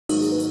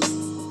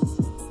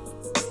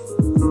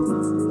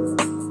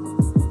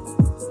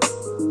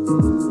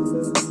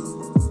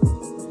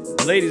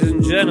Ladies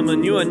and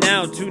gentlemen, you are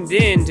now tuned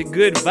in to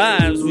Good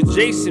Vibes with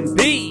Jason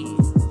B.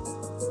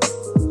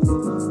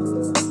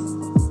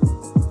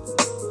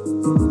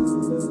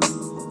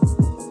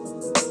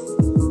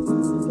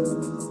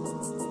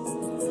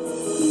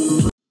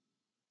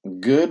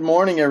 Good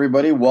morning,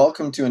 everybody.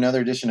 Welcome to another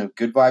edition of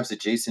Good Vibes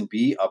with Jason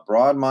B, a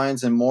Broad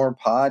Minds and More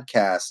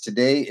podcast.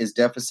 Today is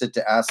Deficit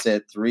to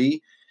Asset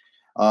 3,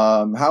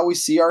 how we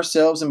see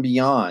ourselves and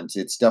beyond.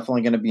 It's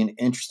definitely going to be an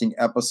interesting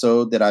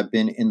episode that I've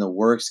been in the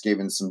works,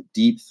 given some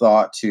deep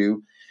thought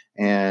to,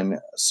 and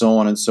so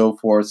on and so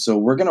forth. So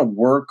we're going to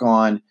work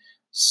on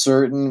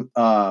certain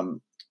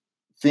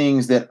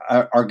things that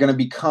are going to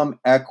become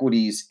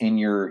equities in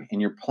your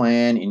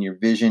plan, in your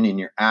vision, in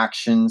your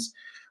actions,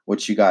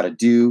 what you got to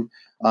do.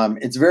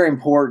 It's very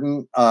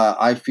important.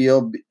 I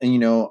feel,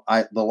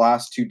 the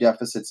last two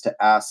deficits to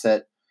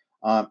asset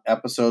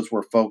episodes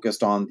were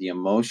focused on the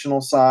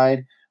emotional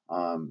side.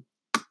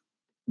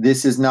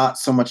 This is not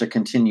so much a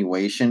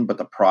continuation, but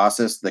the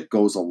process that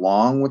goes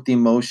along with the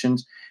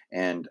emotions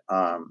and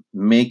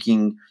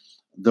making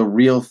the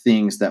real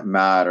things that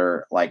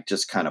matter, like,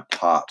 just kind of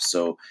pop.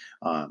 So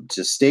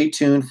just stay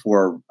tuned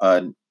for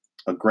a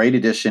great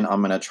edition.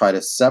 I'm going to try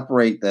to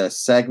separate the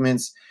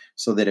segments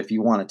so that if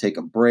you want to take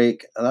a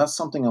break, that's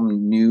something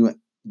I'm new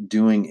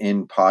doing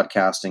in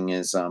podcasting,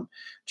 is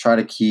try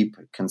to keep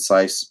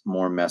concise,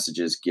 more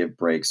messages, give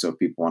breaks. So if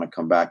people want to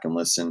come back and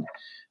listen,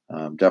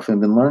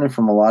 definitely been learning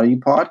from a lot of you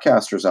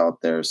podcasters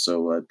out there.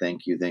 So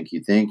thank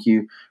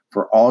you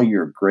for all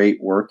your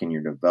great work and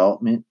your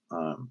development.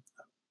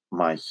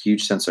 My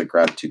huge sense of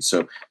gratitude.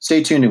 So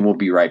stay tuned and we'll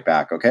be right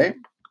back. Okay.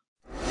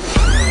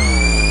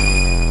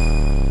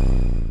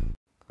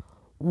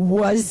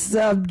 What's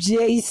up,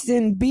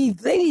 Jason B?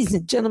 Ladies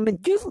and gentlemen,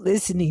 you're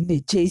listening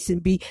to Jason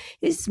B.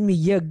 It's me,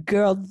 your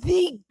girl,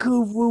 the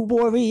Guru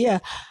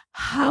Warrior.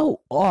 How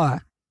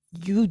are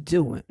you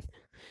doing?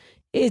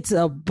 It's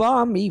a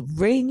balmy,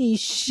 rainy,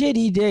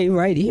 shitty day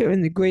right here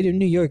in the greater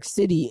New York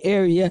City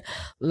area.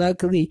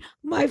 Luckily,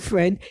 my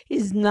friend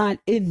is not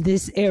in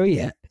this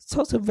area. It's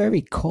also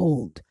very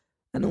cold.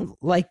 I don't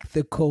like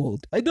the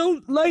cold. I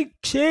don't like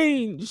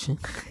change.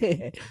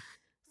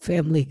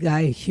 Family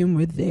Guy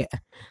humor there.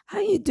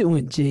 How you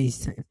doing,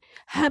 Jason?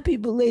 Happy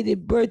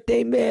belated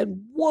birthday,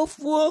 man. Woof,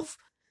 woof.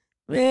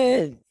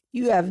 Man,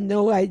 you have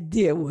no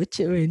idea what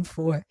you're in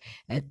for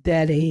at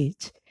that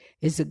age.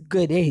 It's a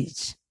good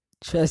age.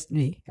 Trust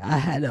me, I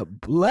had a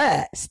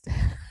blast.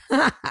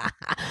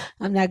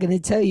 I'm not going to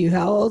tell you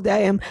how old I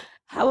am.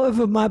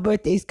 However, my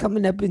birthday's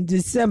coming up in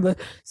December,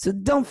 so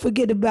don't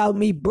forget about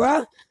me,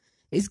 bruh.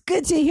 It's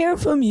good to hear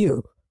from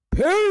you.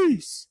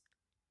 Peace.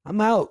 I'm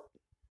out.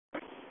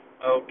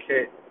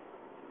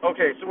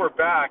 Okay, so we're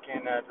back,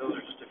 and those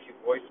are just a few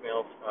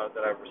voicemails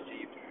that I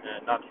received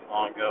not too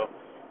long ago.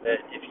 That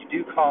if you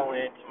do call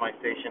in to my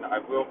station, I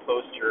will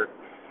post your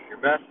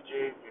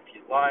messages if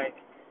you like.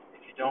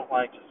 If you don't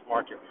like, just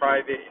mark it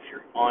private. If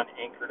you're on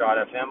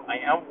Anchor.fm,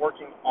 I am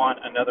working on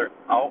another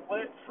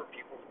outlet for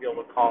people to be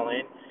able to call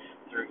in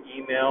through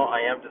email. I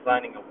am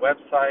designing a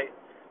website,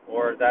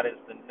 or that is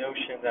the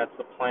notion, that's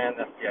the plan,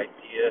 that's the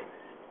idea.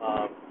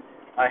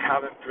 I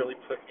haven't really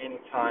put any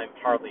time,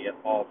 hardly at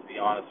all, to be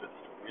honest with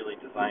you, to really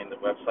design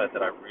the website that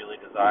I really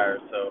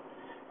desire. So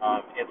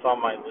it's on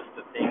my list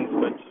of things.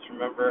 But just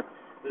remember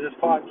that this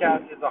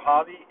podcast is a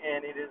hobby,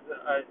 and it is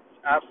it's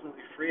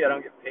absolutely free. I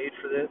don't get paid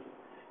for this.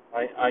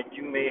 I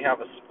may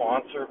have a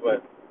sponsor, but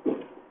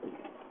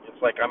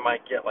it's like I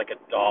might get like $1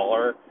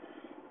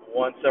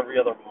 once every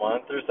other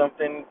month or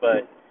something.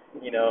 But,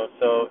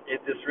 so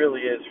this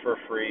really is for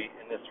free,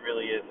 and this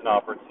really is an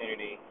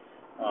opportunity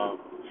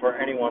for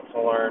anyone to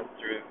learn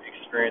through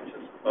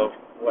experiences of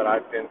what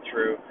I've been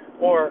through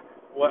or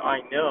what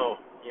I know.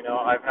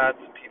 I've had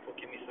some people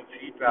give me some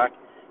feedback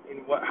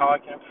in how I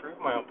can improve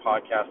my own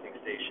podcasting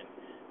station.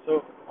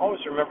 So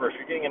always remember, if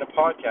you're getting into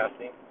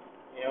podcasting,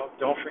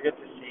 don't forget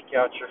to seek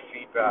out your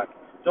feedback.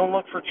 Don't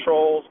look for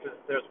trolls, because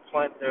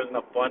there's an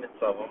abundance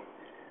of them.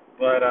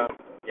 But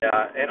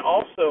and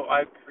also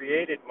I've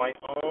created my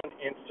own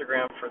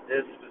Instagram for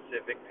this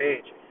specific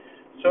page.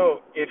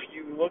 So if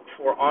you look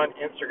for on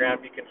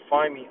Instagram, you can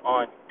find me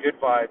on Good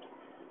Vibes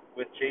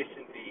with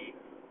Jason B.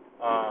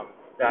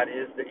 That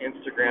is the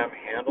Instagram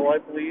handle, I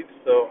believe.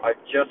 So I've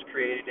just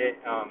created it.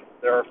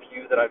 There are a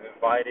few that I've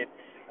invited.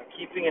 I'm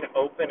keeping it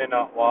open and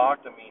not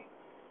locked. I mean,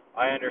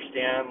 I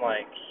understand,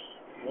 like,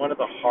 one of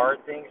the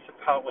hard things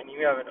about when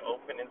you have an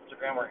open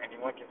Instagram where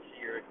anyone can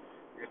see your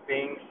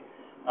things,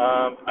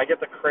 I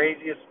get the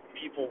craziest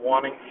people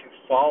wanting to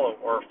follow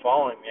or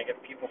following me. I get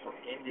people from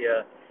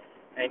India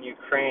and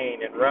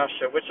Ukraine and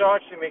Russia, which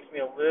actually makes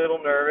me a little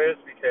nervous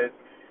because,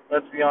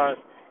 let's be honest,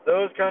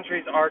 those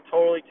countries are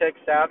totally tech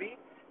savvy,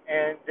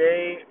 and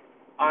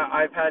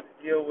I've had to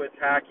deal with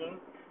hacking,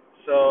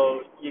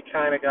 so you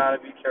kind of got to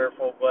be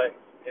careful. But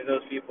if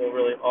those people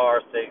really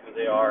are saying who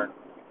they are,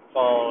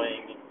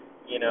 following,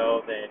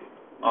 then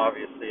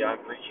obviously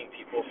I'm reaching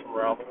people from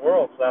around the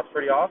world, so that's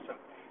pretty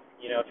awesome,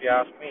 if you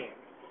ask me.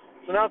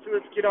 So now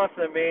let's get on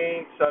to the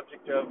main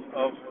subject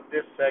of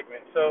this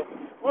segment. So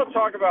I want to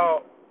talk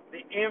about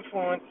the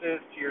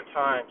influences to your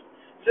times.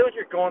 Say like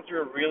you're going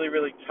through a really,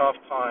 really tough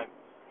time.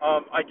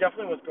 I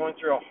definitely was going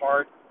through a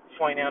hard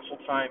financial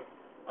time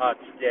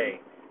today.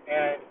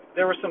 And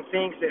there were some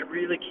things that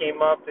really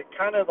came up that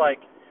kind of like,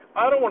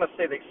 I don't want to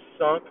say they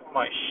sunk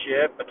my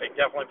ship, but they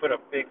definitely put a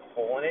big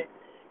hole in it.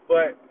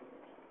 But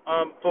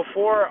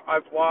before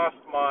I've lost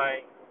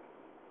my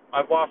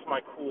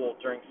cool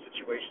during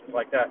situations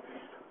like that.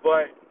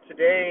 But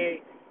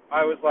today,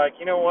 I was like,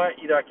 you know what?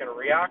 Either I can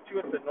react to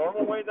it the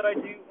normal way that I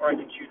do, or I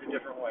can choose a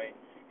different way.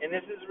 And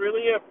this is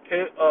really a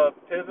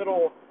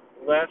pivotal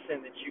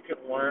lesson that you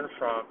could learn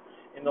from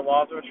in the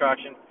laws of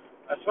attraction,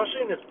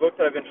 especially in this book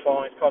that I've been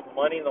following. It's called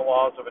Money and the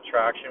Laws of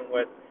Attraction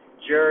with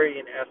Jerry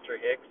and Esther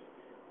Hicks.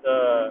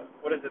 The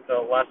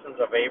Lessons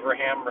of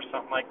Abraham or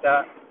something like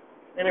that.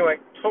 Anyway,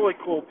 totally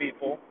cool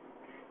people.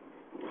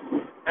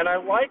 And I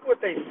like what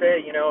they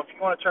say, if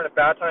you want to turn a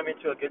bad time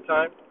into a good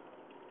time,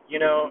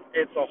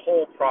 it's a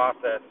whole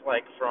process,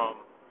 like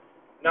from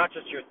not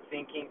just your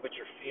thinking, but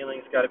your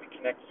feelings got to be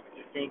connected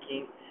with your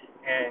thinking,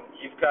 and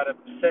you've got to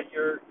set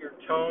your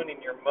tone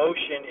and your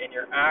motion and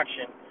your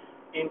action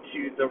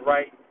into the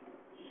right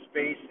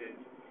spaces.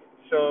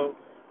 So,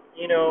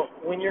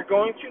 when you're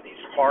going through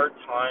these hard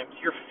times,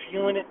 you're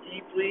feeling it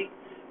deeply,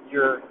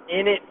 you're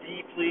in it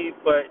deeply,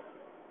 but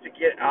to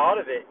get out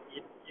of it,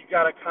 you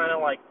got to kind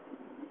of like,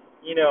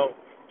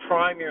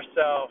 prime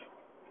yourself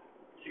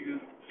to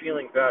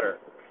feeling better.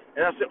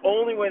 And that's the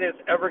only way that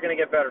it's ever going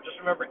to get better. Just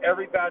remember,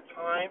 every bad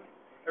time,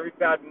 every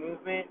bad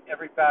movement,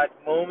 every bad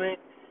moment,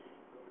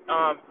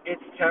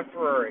 it's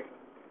temporary,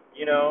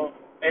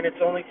 and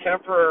it's only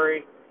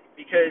temporary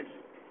because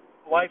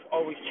life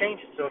always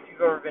changes. So if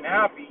you've ever been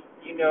happy,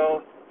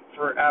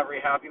 for every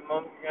happy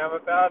moment, you're going to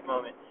have a bad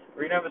moment,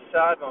 or you're going to have a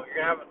sad moment,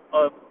 you're going to have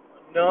a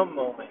numb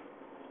moment.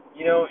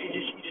 You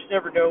just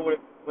never know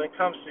when it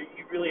comes to.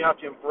 You really have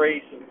to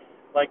embrace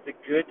like the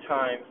good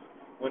times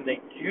when they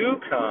do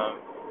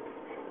come,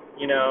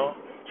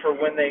 for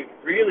when they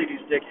really do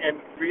stick, and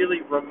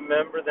really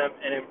remember them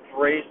and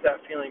embrace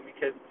that feeling.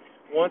 Because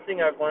one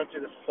thing I've learned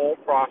through this whole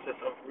process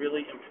of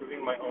really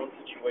improving my own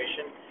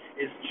situation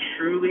is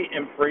truly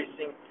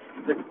embracing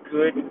the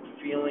good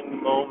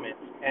feeling moments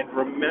and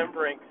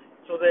remembering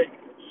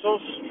so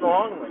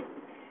strongly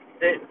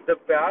that the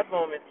bad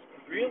moments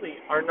really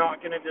are not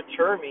going to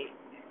deter me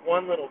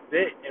one little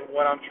bit in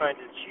what I'm trying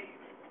to achieve.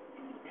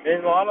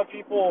 And a lot of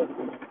people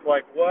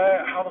like,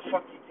 what? How the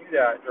fuck do you do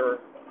that? Or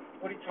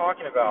what are you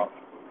talking about?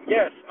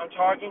 Yes, I'm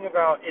talking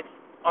about it's.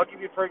 I'll give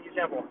you a perfect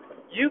example.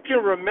 You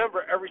can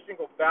remember every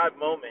single bad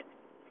moment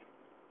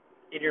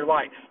in your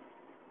life,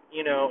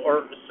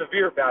 or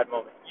severe bad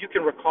moment. You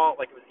can recall it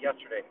like it was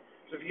yesterday.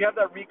 So if you have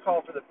that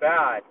recall for the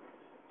bad,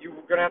 you're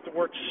going to have to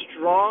work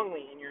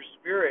strongly in your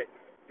spirit,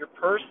 your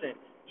person,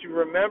 to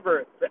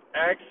remember the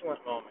excellent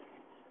moments,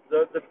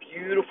 the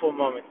beautiful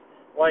moments.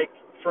 Like,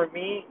 for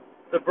me,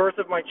 the birth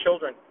of my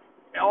children,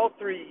 all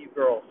three of you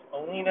girls,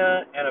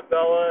 Alina,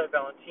 Annabella,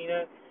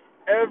 Valentina,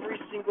 every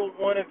single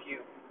one of you,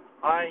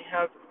 I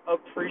have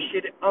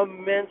appreciated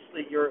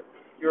immensely your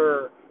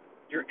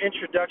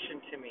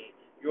introduction to me,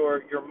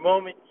 your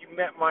moment you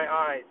met my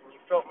eyes and you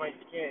felt my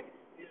skin.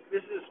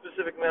 This is a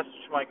specific message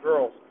to my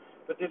girls,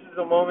 but this is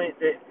a moment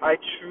that I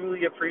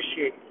truly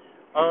appreciate.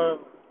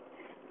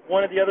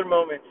 One of the other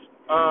moments,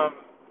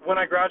 when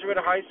I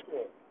graduated high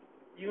school,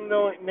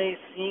 it may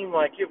seem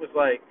like it was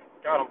like,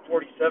 God, I'm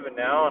 47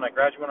 now, and I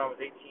graduated when I was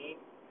 18.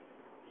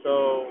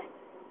 So,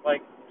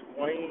 like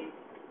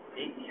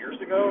 28 years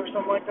ago or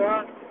something like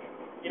that,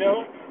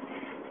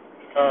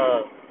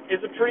 is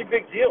a pretty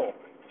big deal,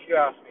 if you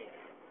ask me.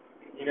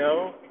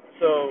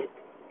 So,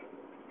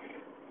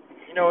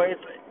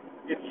 it's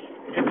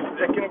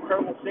like an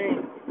incredible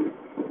thing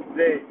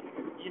that,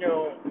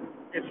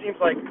 it seems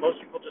like most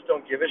people just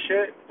don't give a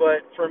shit.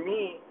 But for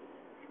me,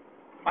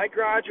 I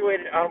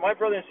graduated out of my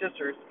brother and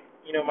sisters,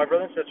 my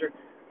brother and sister,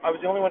 I was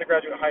the only one to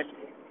graduate high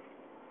school.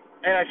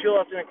 And I feel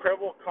that's an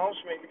incredible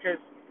accomplishment because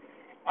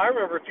I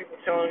remember people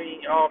telling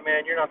me, oh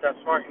man, you're not that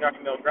smart, you're not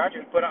going to be able to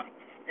graduate.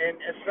 And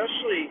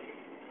especially,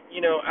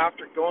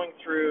 after going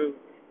through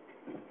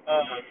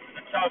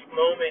a tough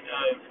moment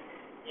of,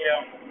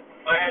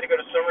 I had to go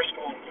to summer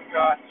school to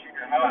Goss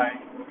Junior High,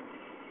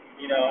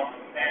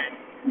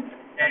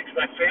 and because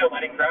I failed,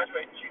 I didn't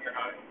graduate in junior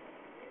high,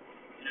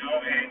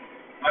 and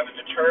I was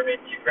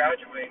determined to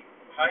graduate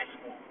high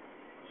school.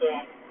 So,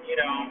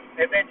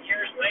 and then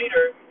years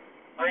later,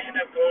 I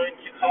ended up going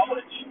to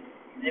college,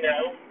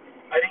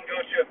 I didn't go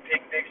to a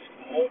big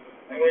school.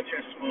 I went to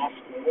a small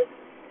school,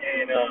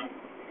 and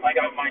I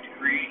got my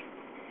degree,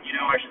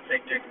 I should say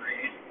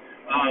degrees,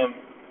 and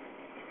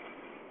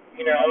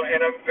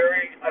I'm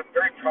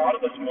very proud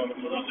of those moments.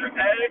 So those are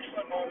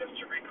excellent moments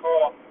to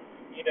recall,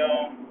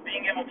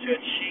 being able to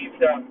achieve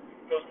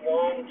those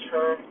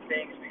long-term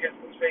things, because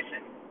let's face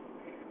it,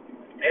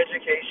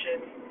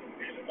 education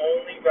is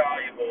only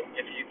valuable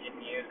if you can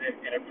use it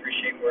and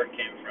appreciate where it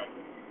came from.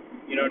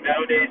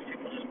 Nowadays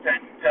people just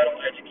peddle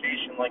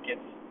education like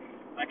it's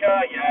like,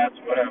 yeah,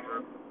 it's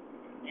whatever,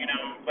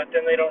 but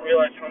then they don't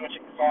realize how much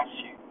it costs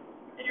you,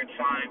 and your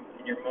time,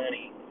 and your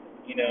money,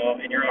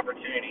 and your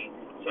opportunity.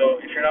 So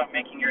if you're not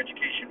making your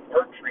education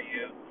work for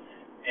you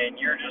and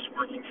you're just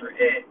working for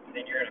it,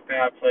 then you're in a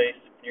bad place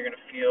and you're going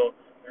to feel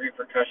the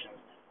repercussions.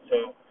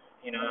 So,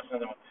 that's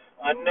another one.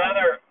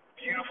 Another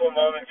beautiful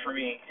moment for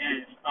me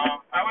is,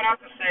 I would have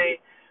to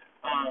say,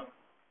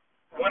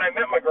 when I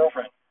met my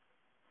girlfriend,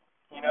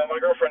 my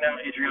girlfriend now,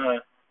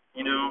 Adriana,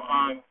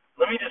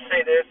 let me just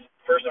say this,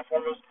 first and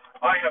foremost,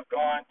 I have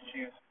gone to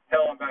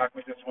hell and back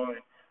with this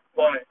woman,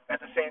 but at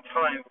the same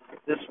time,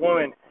 this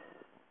woman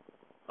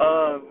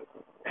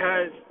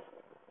has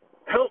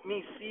helped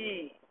me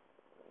see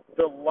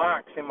the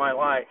lacks in my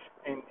life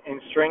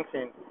and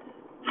strengthen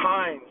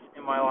times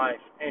in my life,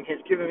 and has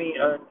given me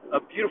a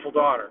beautiful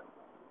daughter.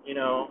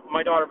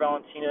 My daughter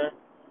Valentina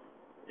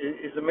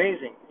is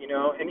amazing,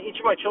 and each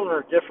of my children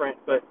are different,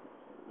 but,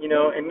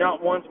 and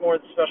not one's more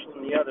special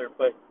than the other,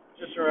 but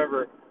just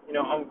remember,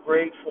 I'm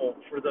grateful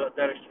for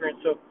that experience.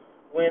 So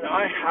when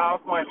I have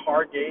my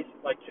hard days,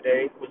 like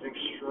today was an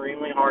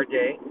extremely hard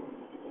day,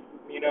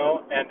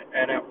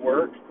 and at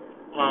work,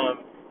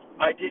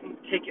 I didn't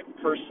take it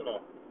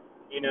personal,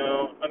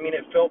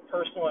 it felt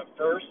personal at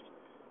first,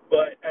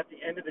 but at the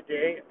end of the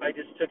day, I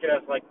just took it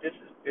as like, this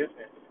is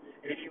business.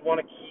 And if you want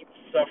to keep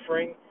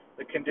suffering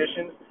the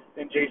conditions,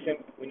 then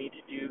Jason, we need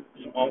to do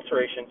some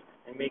alterations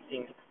and make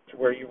things to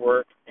where you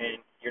work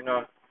and you're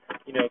not,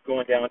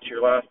 going down to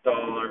your last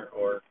dollar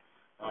or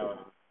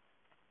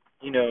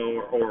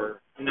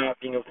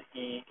not being able to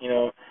eat.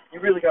 You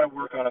really got to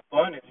work on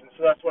abundance. And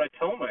so that's what I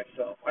tell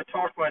myself. I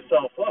talk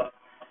myself up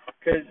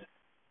because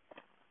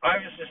I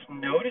was just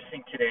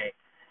noticing today.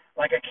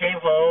 Like I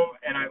came home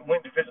and I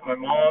went to visit my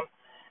mom,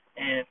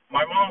 and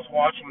my mom's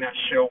watching that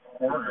show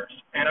Hoarders,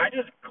 and I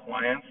just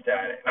glanced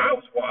at it, and I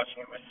was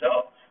watching it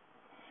myself,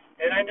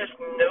 and I just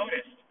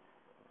noticed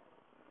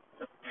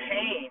the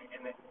pain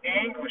and the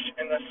anguish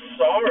and the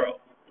sorrow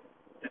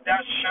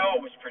that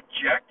show was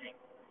projecting.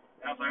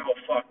 And I was like, oh,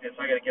 fuck this,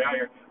 I got to get out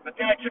of here. But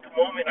then I took a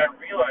moment and I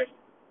realized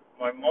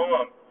my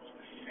mom was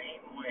the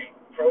same way,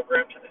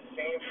 programmed to the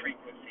same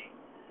frequency,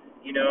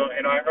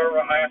 and I remember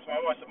I asked my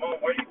mom, I said,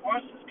 Mom, why do you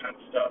watch this kind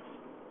of stuff?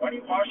 Why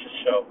do you watch this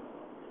show?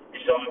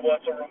 She said, well,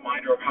 it's a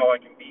reminder of how I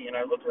can be. And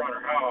I looked around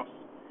her house,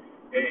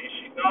 and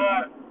she's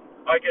not,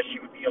 I guess she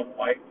would be a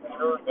life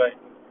hoarder, but,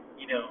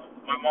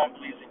 my mom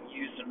believes in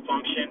use and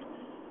function,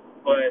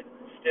 but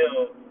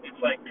still,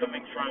 it's like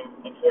coming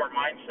from a poor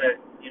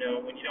mindset,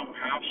 when you don't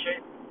have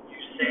shit, you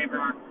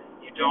savor,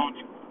 you don't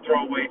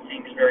throw away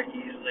things very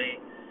easily,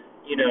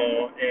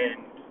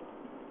 and,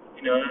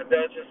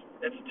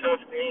 that's a tough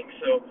thing.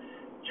 So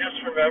just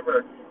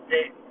remember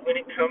that when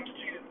it comes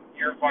to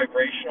your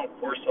vibrational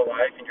course of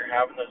life and you're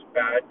having those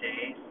bad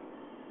days,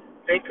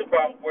 think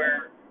about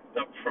where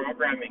the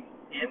programming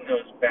in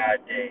those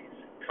bad days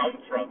come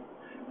from.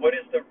 What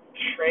is the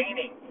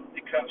training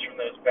that comes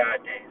from those bad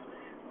days?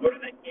 What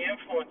are the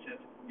influences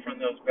from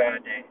those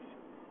bad days?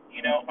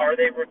 Are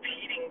they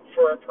repeating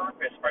for a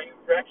purpose? Are you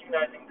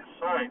recognizing the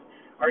signs?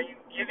 Are you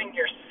giving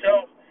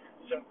yourself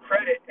some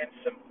credit and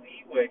some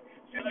leeway?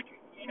 Feel like,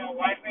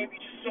 life may be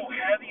just so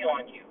heavy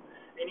on you,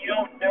 and you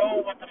don't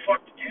know what the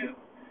fuck to do.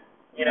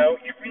 You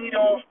really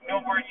don't know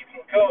where you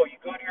can go. You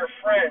go to your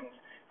friends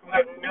who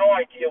have no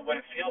idea what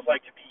it feels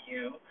like to be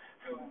you,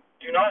 who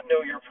do not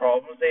know your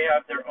problems. They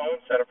have their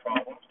own set of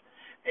problems.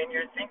 And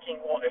you're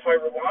thinking, well, if I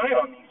rely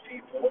on these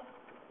people,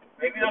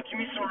 maybe they'll give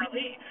me some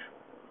relief.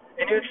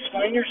 And you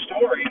explain your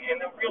story.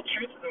 And the real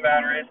truth of the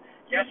matter is,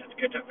 yes, it's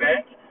good to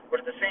vent,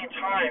 but at the same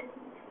time,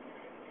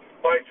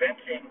 by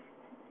venting,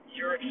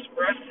 you're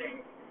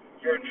expressing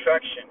your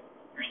infection.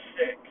 You're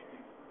sick,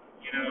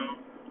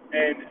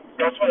 And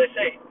that's why they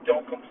say,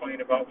 don't complain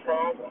about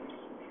problems.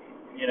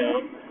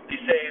 They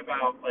say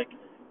about,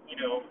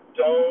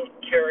 don't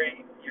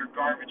carry your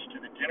garbage to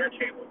the dinner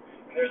table.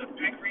 And there's a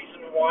big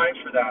reason why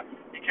for that.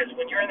 Because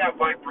when you're in that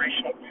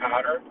vibrational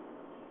pattern,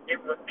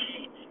 it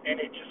repeats, and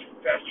it just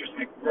festers,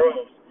 and it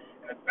grows.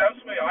 And the best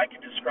way I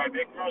can describe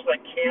it, it grows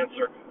like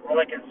cancer or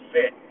like a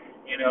zit,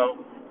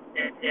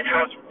 It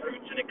has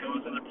roots, and it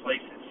goes other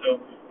places. So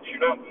if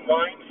you're not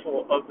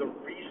mindful of the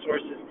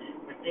resources,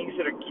 the things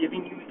that are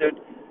giving you the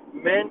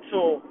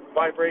mental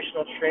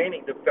vibrational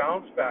training, the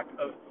bounce back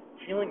of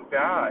feeling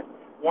bad,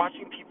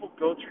 watching people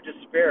go through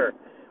despair.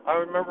 I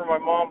remember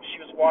my mom, she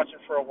was watching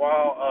for a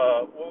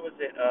while, what was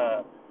it,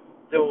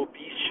 the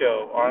Obese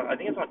Show, I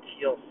think it's on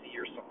TLC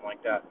or something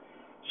like that.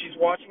 She's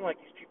watching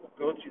these people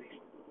go through these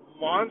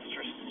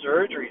monstrous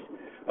surgeries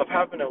of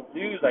having to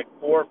lose 400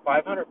 or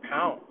 500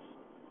 pounds.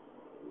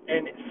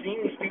 And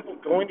seeing these people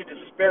going to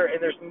despair, and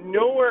there's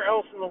nowhere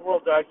else in the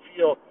world that I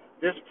feel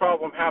this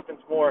problem happens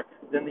more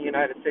than the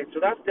United States.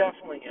 So that's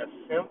definitely a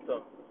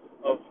symptom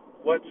of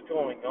what's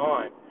going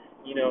on,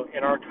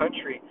 in our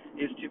country,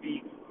 is to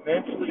be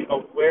mentally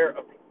aware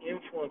of the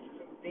influences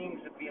and things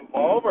that we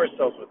involve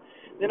ourselves with.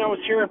 Then I was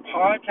hearing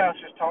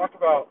podcasters talk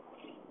about,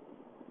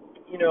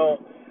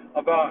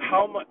 about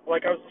how much,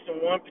 I was listening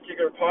to one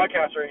particular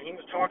podcaster, and he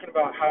was talking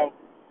about how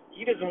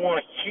he doesn't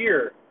want to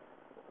hear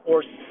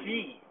or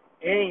see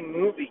any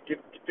movie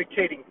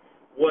dictating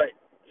what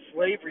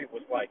slavery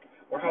was like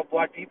or how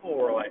black people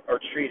are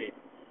treated.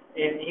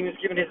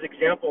 given his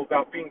example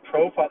about being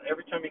profiled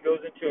every time he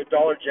goes into a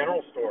Dollar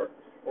General store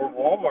or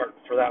Walmart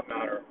for that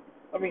matter.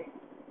 I mean,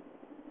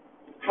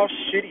 how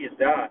shitty is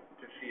that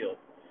to feel?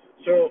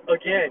 So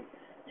again,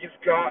 you've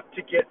got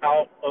to get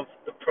out of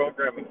the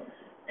programming.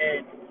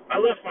 And I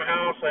left my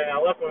house, I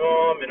left my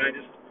mom, and I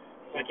just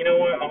like, you know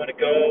what, I'm going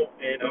to go,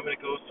 and I'm going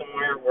to go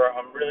somewhere where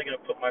I'm really going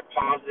to put my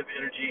positive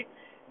energy,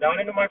 not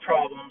into my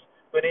problems,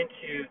 but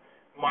into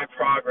my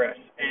progress.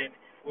 And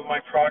what my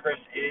progress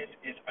is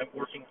I'm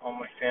working on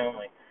my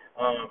family.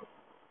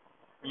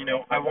 You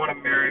know, I want to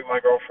marry my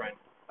girlfriend.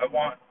 I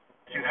want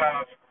to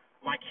have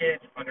my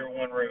kids under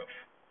one roof,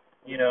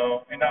 you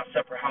know, and not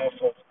separate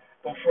households.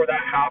 But before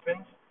that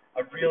happens,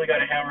 I've really got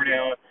to hammer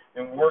down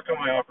and work on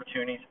my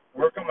opportunities,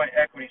 work on my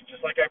equities, just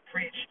like I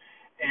preach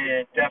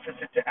in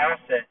deficit to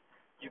asset.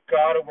 You've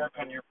got to work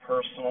on your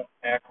personal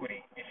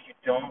equity. If you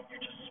don't,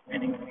 you're just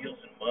spinning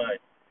wheels in mud.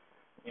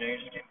 You know,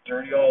 you're just getting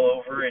dirty all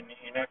over and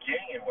you're not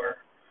getting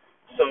anywhere.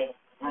 So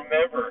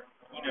remember,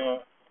 you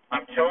know,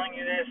 I'm telling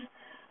you this,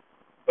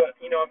 but,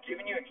 you know, I'm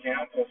giving you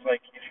examples.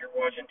 Like, if you're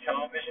watching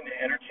television to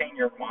entertain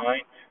your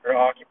mind or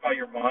occupy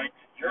your mind,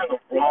 you're in the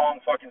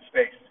wrong fucking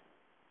space.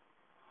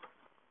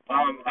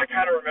 I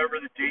kind of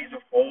remember the days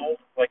of old,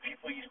 like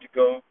people used to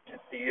go to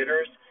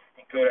theaters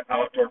and go to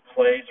outdoor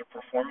plays or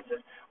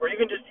performances, or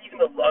even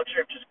the luxury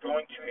of just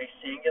going to a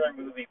singular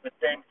movie, but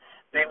then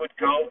they would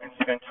go and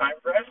spend time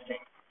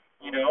resting.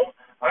 You know,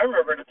 I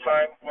remember at a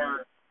time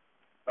where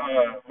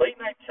late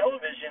night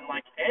television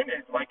like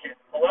ended like at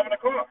 11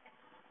 o'clock.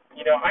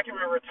 You know, I can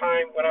remember a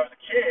time when I was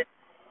a kid,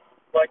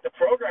 like the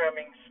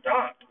programming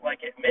stopped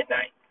like at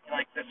midnight.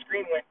 Like the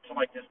screen went to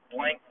like this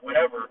blank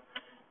whatever,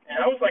 and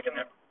I was like in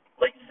the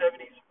late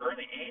 70s,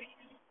 early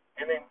 80s.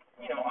 And then,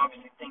 you know,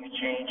 obviously things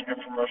change and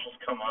commercials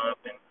come up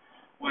and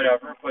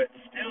whatever, but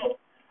still,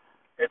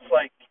 it's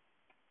like,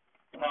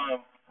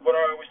 what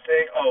do I always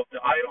say? Oh, the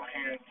idle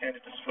hands tend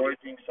to destroy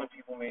things. Some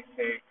people may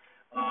say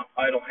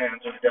idle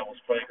hands are the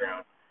devil's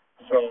playground.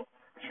 So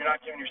if you're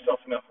not giving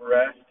yourself enough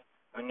rest,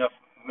 enough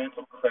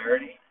mental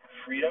clarity,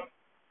 freedom,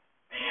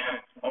 man,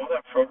 all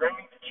that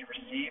programming that you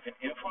receive and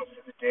influence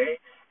of the day,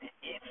 it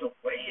eats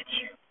away at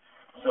you.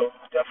 So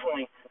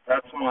definitely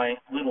that's my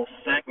little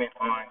segment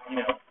on, you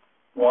know,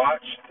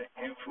 watch the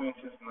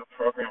influences and the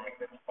programming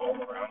that's all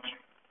around you.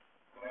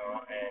 You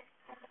know, and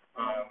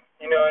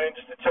you know, and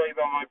just to tell you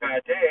about my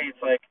bad day,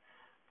 it's like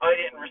I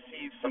didn't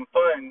receive some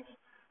funds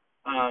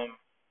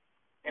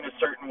in a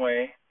certain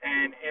way,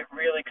 and it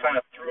really kind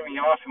of threw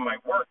me off in my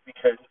work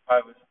because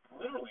I was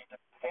literally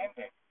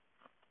dependent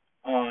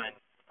on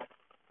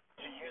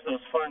to use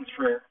those funds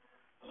for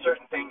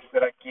certain things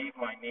that I gave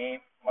my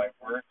name, my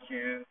word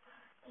to,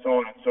 so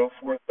on and so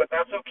forth. But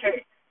that's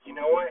okay. You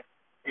know what?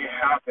 It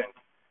happened.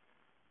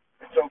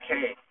 It's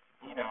okay.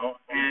 You know,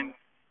 and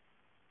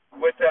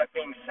with that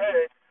being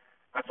said,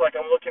 it's like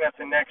I'm looking at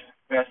the next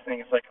best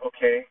thing. It's like,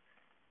 okay,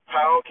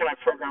 how can I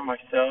program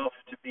myself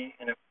to be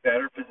in a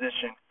better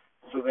position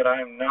so that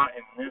I'm not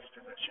in this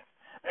position?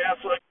 And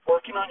it's like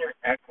working on your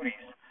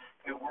equities,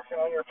 you know, working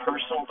on your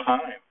personal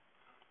time.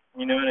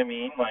 You know what I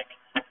mean? Like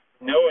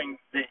knowing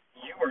that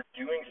you are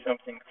doing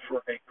something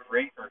for a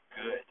greater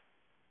good.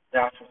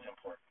 That's what's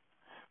important.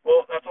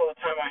 Well, that's all the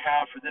time I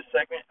have for this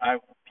segment. I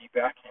will be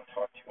back and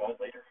talk to you all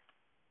later.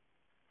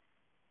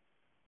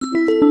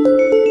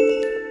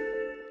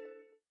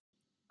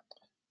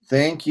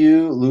 Thank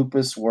you,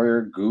 Lupus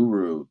Warrior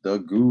Guru, the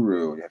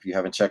Guru. If you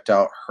haven't checked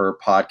out her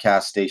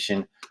podcast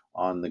station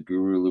on the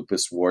Guru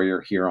Lupus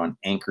Warrior here on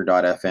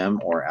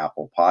Anchor.fm or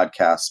Apple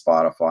Podcasts,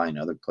 Spotify, and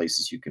other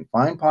places you can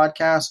find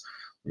podcasts,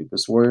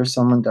 Lupus Warrior,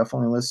 someone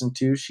definitely listen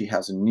to. She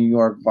has a New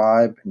York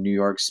vibe, New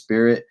York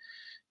spirit.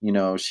 You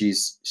know,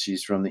 she's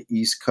from the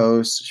East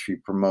Coast. She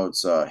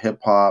promotes hip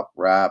hop,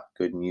 rap,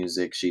 good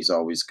music. She's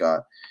always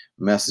got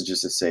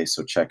messages to say.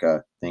 So check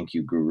out. Thank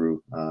you, Guru.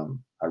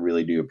 I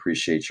really do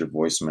appreciate your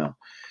voicemail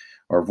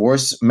or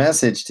voice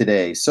message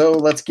today. So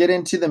let's get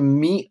into the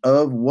meat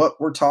of what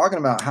we're talking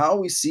about, how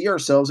we see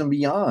ourselves and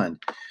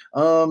beyond.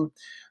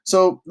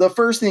 So the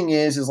first thing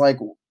is like,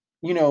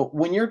 you know,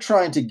 when you're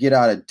trying to get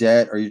out of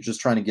debt or you're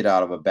just trying to get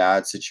out of a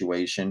bad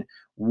situation,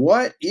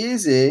 what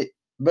is it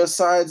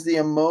besides the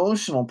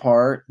emotional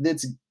part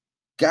that's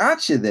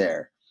got you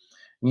there?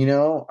 You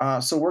know,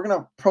 so we're going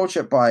to approach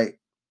it by,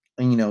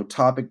 you know,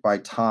 topic by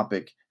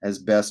topic as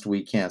best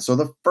we can. So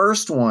the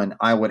first one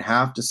I would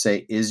have to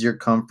say is your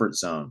comfort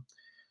zone.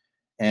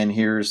 And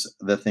here's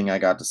the thing I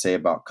got to say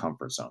about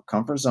comfort zone.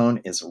 Comfort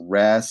zone is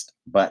rest,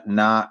 but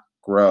not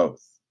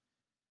growth.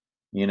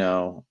 You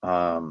know,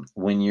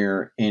 when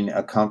you're in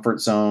a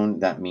comfort zone,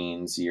 that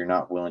means you're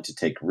not willing to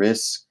take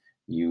risks.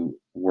 You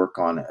work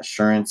on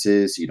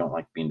assurances. You don't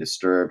like being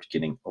disturbed,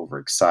 getting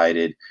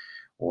overexcited,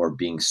 or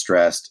being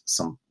stressed.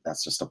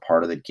 That's just a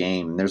part of the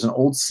game. And there's an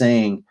old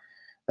saying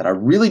that I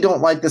really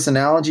don't like this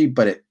analogy,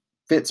 but it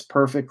fits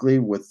perfectly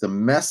with the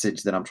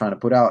message that I'm trying to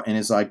put out, and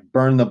it's like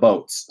burn the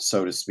boats,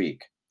 so to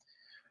speak.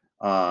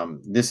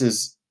 This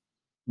is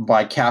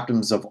by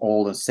captains of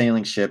old and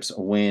sailing ships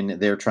when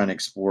they're trying to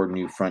explore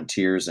new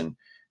frontiers and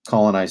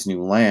colonize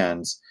new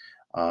lands.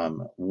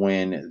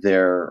 When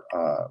they're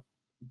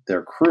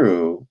their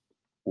crew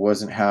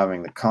wasn't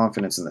having the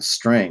confidence and the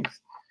strength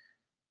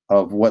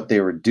of what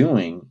they were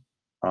doing,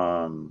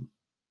 a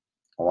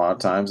lot of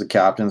times the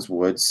captains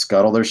would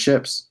scuttle their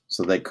ships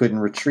so they couldn't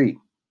retreat.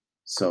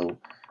 So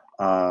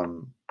if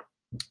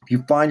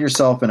you find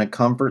yourself in a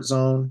comfort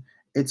zone,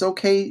 it's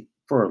okay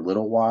for a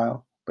little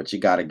while, but you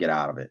got to get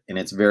out of it. And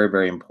it's very,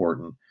 very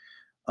important,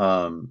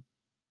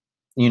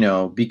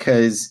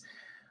 because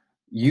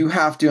you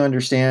have to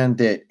understand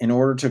that in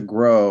order to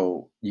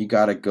grow, you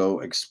got to go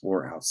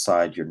explore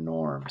outside your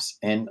norms.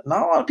 And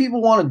not a lot of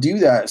people want to do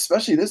that,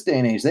 especially this day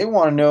and age. They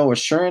want to know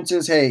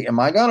assurances. Hey, am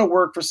I going to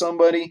work for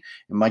somebody?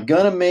 Am I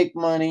going to make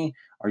money?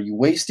 Are you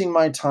wasting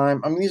my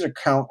time? I mean, these are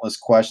countless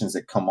questions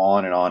that come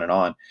on and on and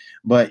on.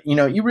 But,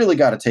 you really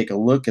got to take a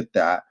look at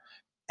that.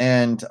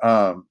 And,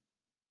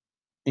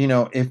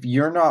 if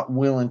you're not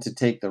willing to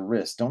take the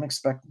risk, don't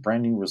expect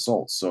brand new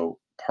results. So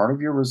part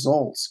of your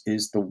results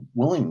is the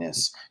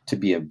willingness to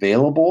be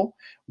available,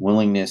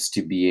 willingness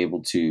to be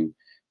able to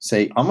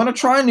say, I'm going to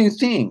try new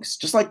things,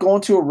 just like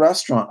going to a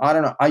restaurant. I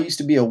don't know. I used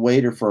to be a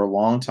waiter for a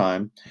long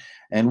time.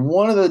 And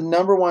one of the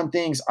number one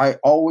things I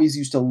always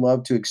used to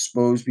love to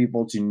expose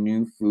people to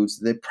new foods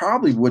they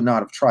probably would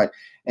not have tried.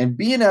 And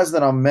being as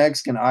that I'm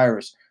Mexican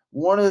Irish,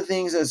 one of the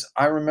things is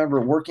I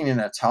remember working in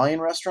an Italian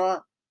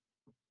restaurant.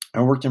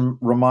 I worked in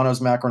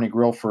Romano's Macaroni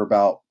Grill for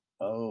about,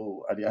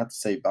 I'd have to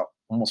say about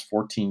almost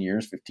 14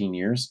 years, 15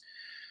 years.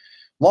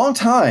 Long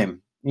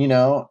time,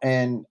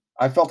 and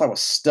I felt I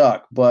was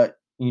stuck. But,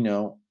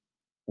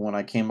 when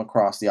I came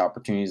across the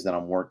opportunities that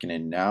I'm working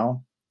in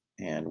now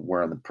and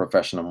where the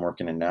profession I'm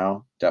working in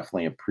now,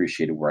 definitely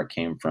appreciated where I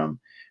came from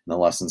and the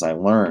lessons I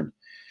learned.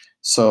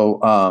 So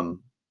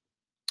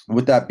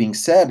with that being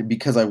said,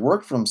 because I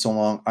worked for them so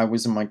long, I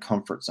was in my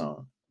comfort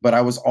zone. But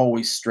I was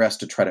always stressed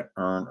to try to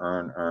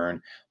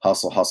earn,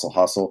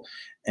 hustle,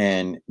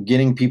 and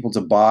getting people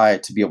to buy,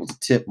 to be able to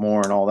tip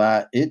more and all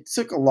that. It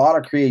took a lot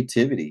of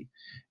creativity.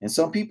 And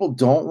some people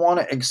don't want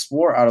to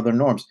explore out of their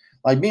norms.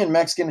 Like being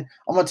Mexican,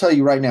 I'm going to tell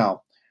you right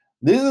now,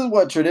 this is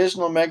what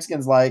traditional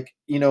Mexicans like,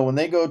 when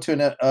they go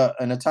to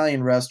an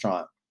Italian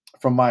restaurant,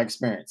 from my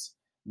experience.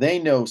 They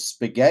know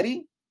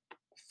spaghetti,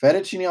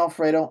 fettuccine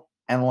alfredo,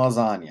 and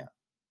lasagna.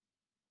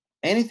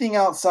 Anything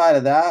outside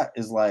of that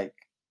is like,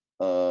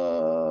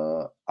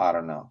 I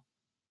don't know.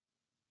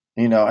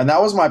 And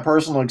that was my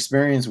personal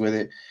experience with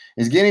it,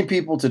 is getting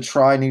people to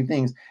try new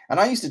things. And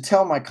I used to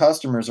tell my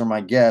customers or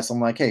my guests,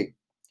 I'm like, hey,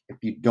 if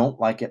you don't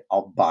like it,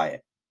 I'll buy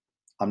it.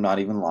 I'm not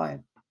even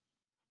lying.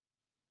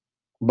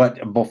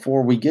 But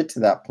before we get to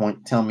that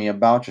point, tell me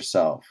about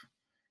yourself.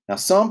 Now,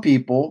 some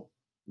people,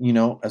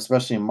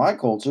 especially in my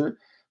culture,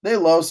 they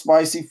love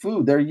spicy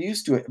food. They're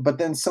used to it. But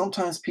then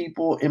sometimes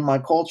people in my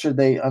culture,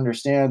 they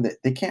understand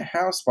that they can't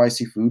have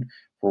spicy food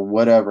for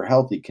whatever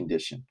healthy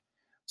condition.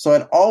 So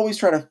I'd always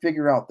try to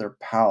figure out their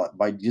palate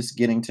by just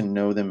getting to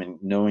know them and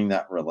knowing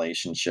that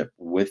relationship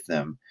with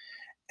them.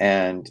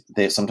 And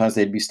sometimes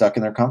they'd be stuck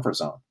in their comfort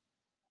zone.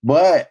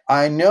 But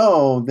I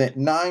know that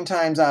 9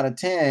 times out of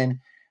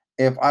 10,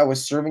 if I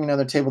was serving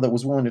another table that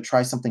was willing to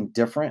try something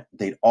different,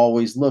 they'd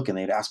always look and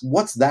they'd ask,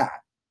 what's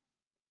that?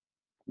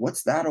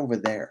 What's that over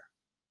there?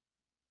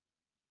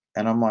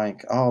 And I'm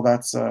like, oh,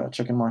 that's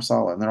chicken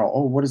marsala. And they're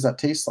all, oh, what does that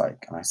taste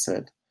like? And I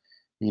said,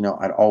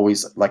 I'd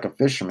always, like a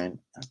fisherman,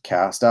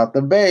 cast out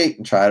the bait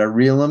and try to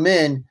reel them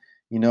in.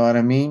 You know what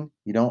I mean?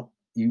 You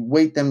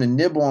wait them to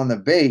nibble on the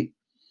bait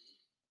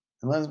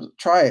and let them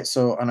try it.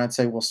 So, and I'd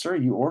say, well, sir,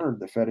 you ordered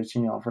the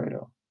fettuccine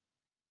alfredo.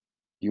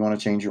 Do you want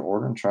to change your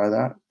order and try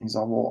that? He's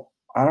like, well,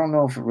 I don't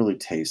know if it really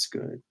tastes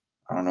good.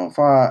 I don't know if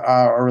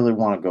I really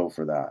want to go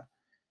for that.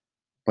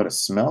 But it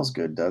smells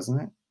good, doesn't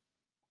it?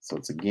 So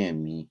it's,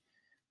 again, me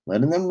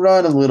letting them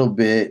run a little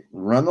bit,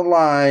 run the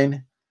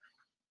line.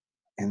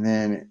 And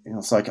then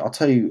it's like, I'll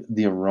tell you,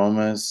 the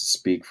aromas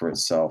speak for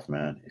itself,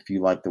 man. If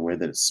you like the way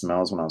that it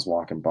smells when I was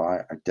walking by,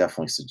 I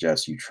definitely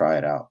suggest you try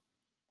it out.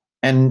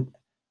 And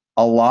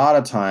a lot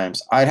of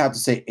times, I'd have to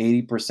say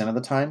 80% of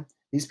the time,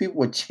 these people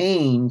would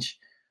change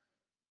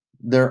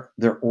their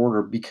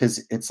order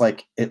because it's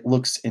like it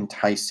looks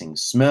enticing,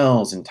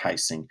 smells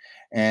enticing.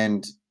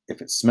 And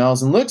if it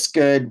smells and looks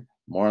good,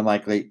 more than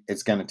likely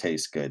it's going to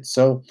taste good.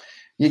 So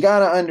you got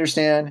to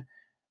understand,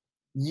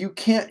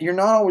 you're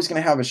not always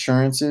going to have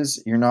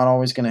assurances. You're not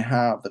always going to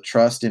have the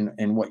trust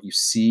in what you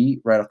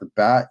see right off the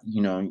bat.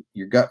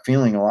 Your gut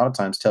feeling a lot of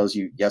times tells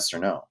you yes or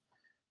no.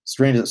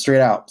 Straight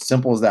out,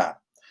 simple as that.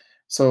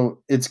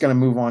 So it's going to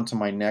move on to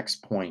my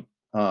next point.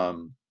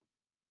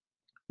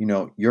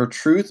 Your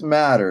truth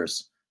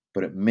matters,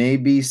 but it may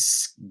be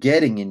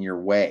getting in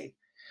your way.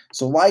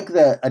 So like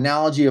the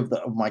analogy of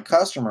my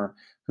customer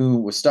who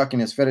was stuck in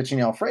his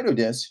fettuccine alfredo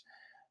dish,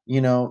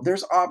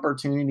 there's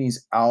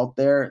opportunities out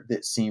there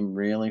that seem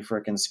really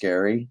freaking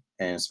scary,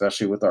 and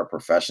especially with our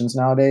professions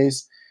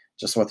nowadays,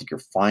 just with your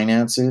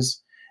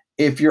finances.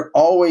 If you're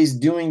always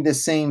doing the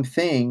same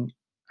thing,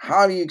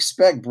 how do you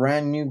expect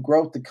brand new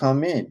growth to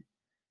come in?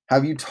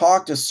 Have you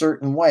talked a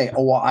certain way?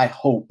 Oh, well, I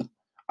hope,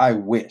 I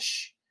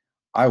wish,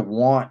 I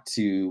want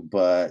to,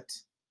 but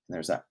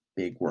there's that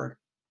big word,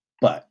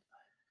 but.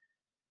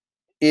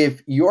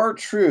 if your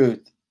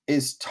truth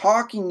is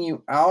talking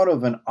you out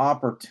of an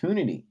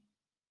opportunity,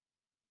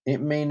 it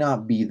may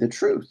not be the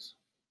truth.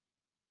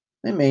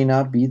 It may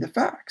not be the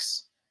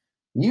facts.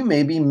 You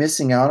may be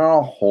missing out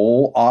on a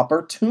whole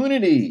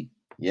opportunity.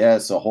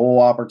 Yes, a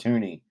whole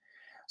opportunity.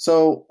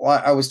 So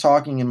I was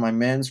talking in my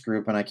men's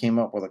group and I came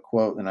up with a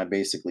quote and I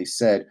basically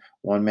said,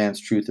 one man's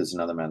truth is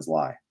another man's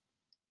lie.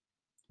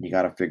 You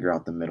got to figure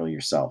out the middle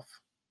yourself.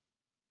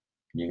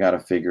 You got to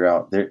figure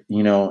out there,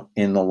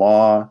 in the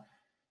law,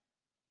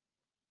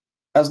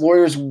 as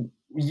lawyers,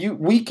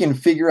 we can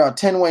figure out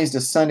 10 ways to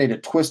Sunday to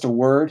twist a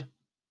word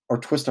or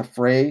twist a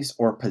phrase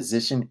or a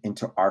position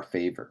into our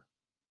favor.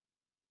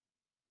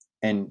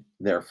 And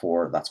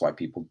therefore, that's why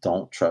people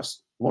don't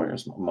trust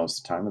lawyers most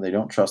of the time. And they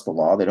don't trust the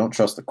law. They don't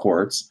trust the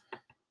courts.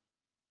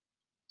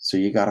 So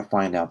you got to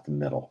find out the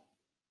middle.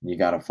 You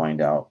got to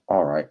find out,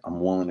 all right, I'm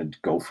willing to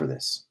go for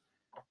this.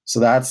 So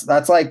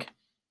that's like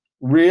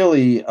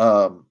really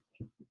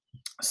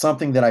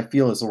something that I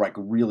feel is like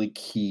really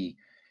key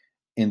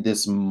in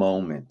this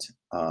moment,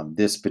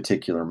 this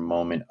particular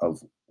moment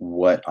of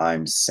what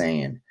I'm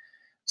saying.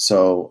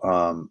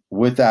 So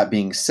with that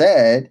being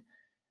said,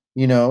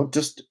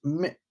 just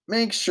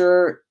make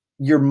sure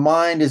your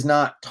mind is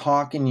not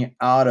talking you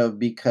out of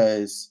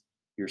because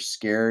you're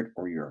scared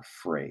or you're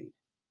afraid.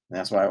 And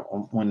that's why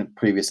when the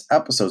previous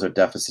episodes of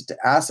Deficit to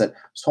Asset, I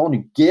was telling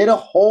you, get a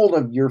hold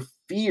of your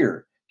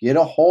fear. Get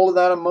a hold of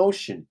that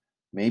emotion.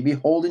 Maybe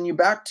holding you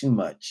back too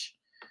much.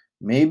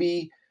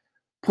 Maybe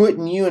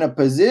putting you in a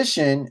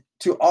position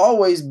to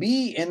always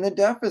be in the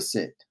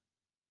deficit.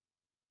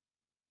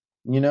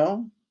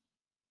 I'll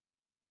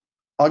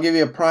give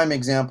you a prime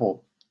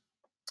example.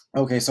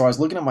 Okay, so I was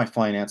looking at my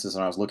finances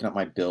and I was looking at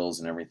my bills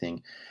and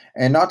everything.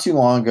 And not too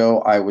long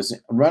ago, I was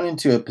run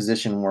into a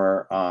position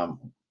where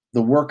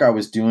the work I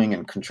was doing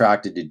and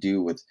contracted to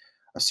do with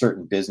a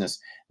certain business,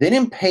 they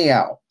didn't pay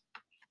out.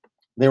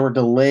 They were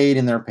delayed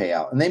in their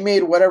payout, and they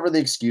made whatever the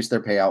excuse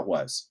their payout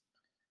was.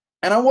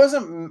 And I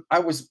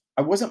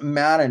wasn't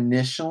mad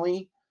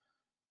initially,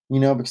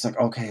 because like,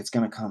 okay, it's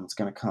gonna come.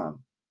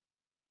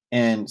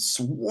 And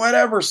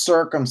whatever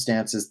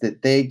circumstances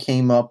that they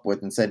came up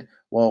with and said,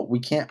 well, we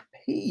can't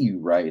pay you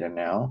right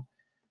now.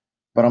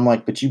 But I'm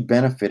like, but you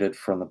benefited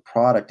from the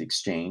product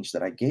exchange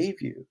that I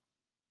gave you.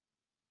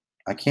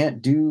 I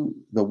can't do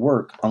the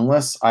work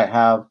unless I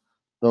have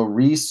the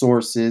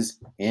resources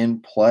in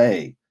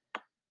play.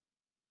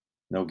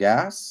 No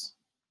gas,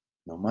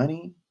 no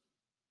money,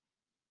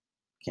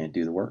 can't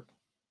do the work.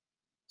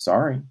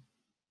 Sorry,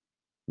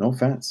 no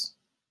offense.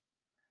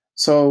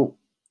 So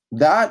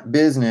that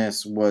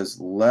business was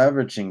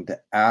leveraging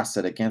the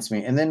asset against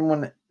me. And then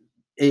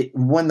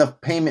when the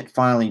payment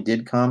finally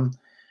did come,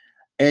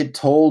 it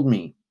told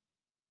me,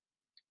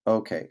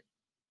 okay,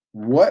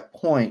 what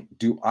point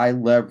do I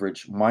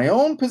leverage my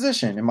own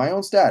position and my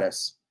own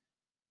status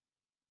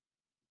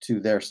to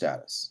their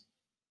status?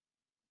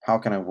 How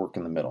can I work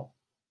in the middle?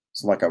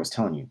 So like I was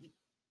telling you,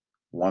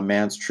 one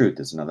man's truth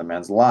is another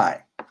man's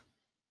lie.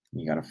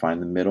 You got to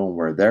find the middle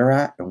where they're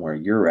at and where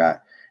you're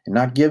at and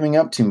not giving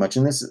up too much.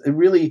 And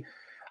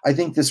I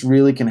think this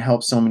really can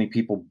help so many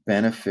people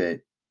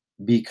benefit,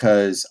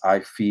 because I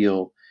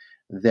feel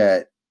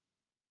that,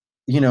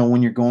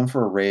 when you're going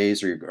for a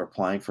raise or you're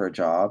applying for a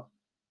job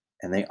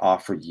and they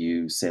offer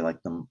you, say,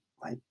 like $10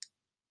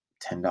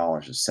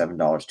 or $7,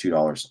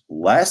 $2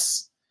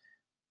 less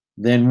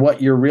than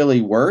what you're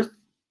really worth,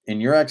 and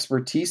your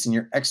expertise and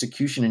your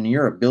execution and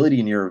your ability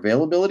and your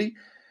availability,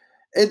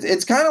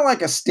 it's kind of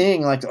like a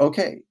sting, like,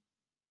 okay.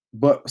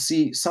 But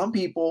see, some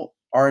people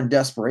are in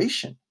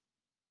desperation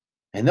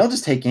and they'll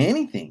just take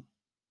anything.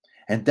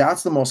 And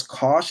that's the most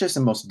cautious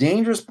and most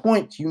dangerous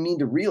point you need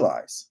to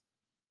realize.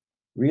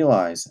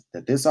 Realize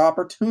that this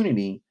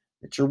opportunity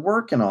that you're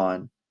working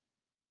on,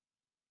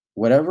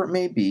 whatever it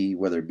may be,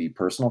 whether it be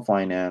personal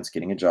finance,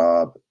 getting a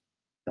job,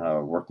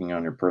 working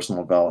on your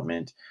personal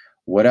development,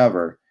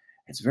 whatever,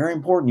 it's very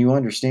important you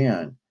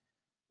understand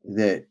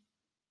that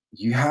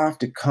you have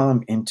to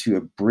come into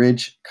a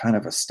bridge kind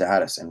of a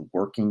status and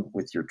working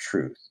with your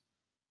truth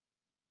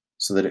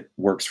so that it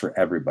works for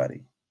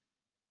everybody.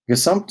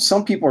 Because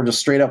some people are just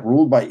straight up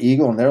ruled by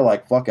ego, and they're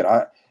like, fuck it.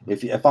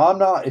 If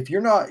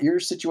your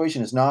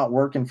situation is not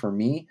working for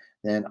me,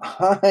 then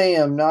I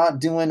am not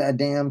doing a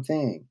damn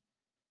thing.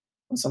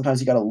 And sometimes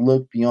you got to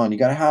look beyond. You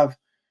got to have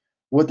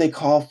what they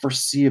call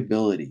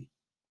foreseeability.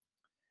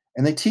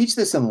 And they teach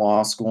this in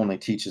law school, and they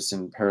teach this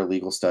in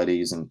paralegal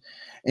studies and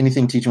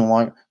anything teaching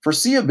law.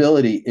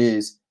 Foreseeability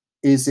is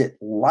it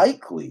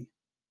likely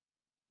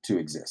to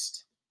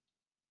exist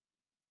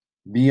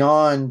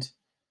beyond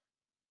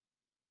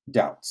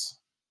doubts?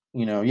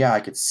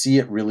 I could see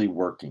it really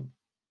working.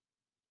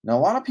 Now, a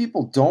lot of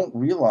people don't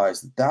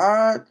realize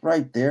that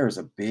right there is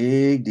a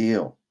big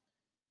deal,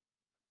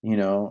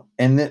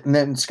 and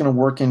then it's going to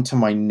work into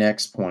my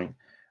next point,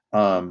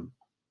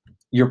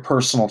 your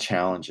personal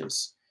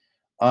challenges.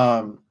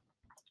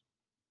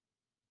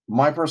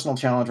 My personal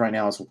challenge right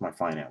now is with my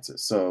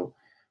finances. So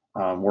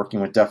working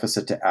with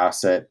Deficit to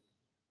Asset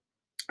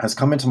has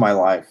come into my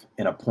life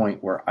in a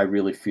point where I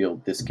really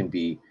feel this can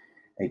be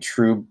a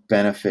true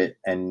benefit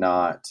and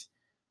not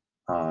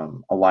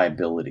a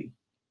liability,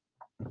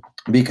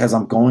 because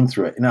I'm going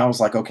through it. And I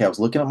was like, okay, I was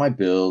looking at my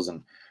bills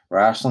and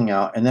rationing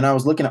out. And then I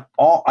was looking at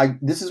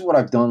this is what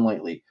I've done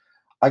lately.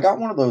 I got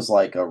one of those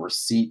like a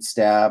receipt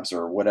stabs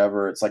or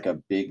whatever. It's like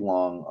a big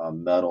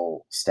long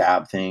metal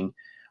stab thing.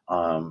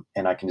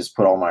 And I can just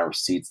put all my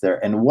receipts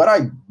there. And what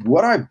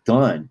I've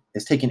done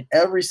is taken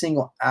every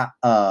single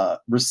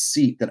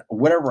receipt that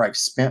whatever I've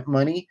spent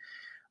money,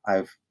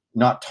 I've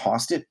not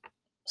tossed it,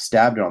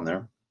 stabbed it on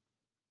there.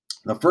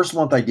 The first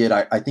month I did,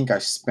 I think I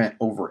spent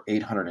over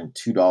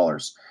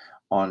 $802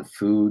 on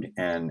food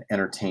and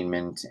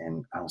entertainment.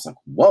 And I was like,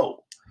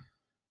 whoa,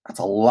 that's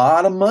a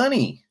lot of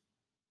money.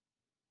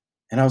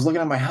 And I was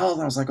looking at my health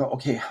and I was like, oh,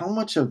 okay, how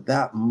much of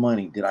that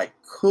money did I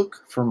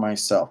cook for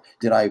myself?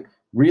 Did I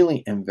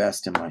really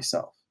invest in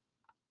myself?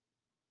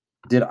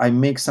 Did I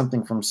make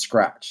something from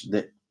scratch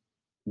that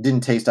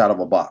didn't taste out of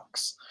a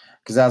box?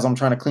 Because as I'm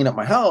trying to clean up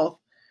my health,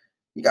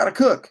 you got to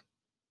cook.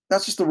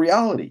 That's just the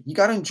reality. You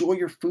got to enjoy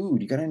your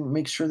food. You got to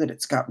make sure that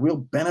it's got real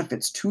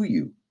benefits to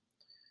you.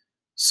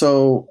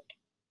 So,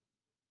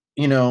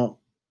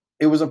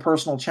 it was a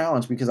personal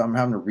challenge because I'm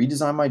having to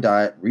redesign my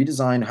diet,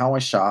 redesign how I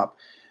shop,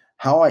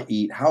 how I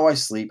eat, how I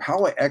sleep,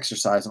 how I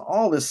exercise, and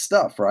all this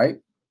stuff, right?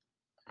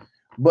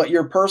 But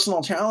your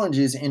personal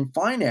challenges in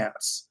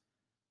finance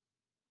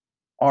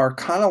are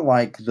kind of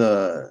like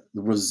the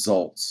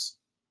results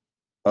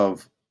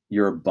of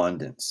your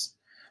abundance.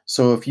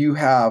 So if you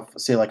have,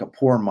 say, like a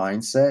poor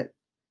mindset,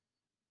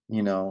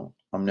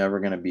 I'm never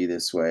going to be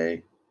this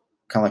way,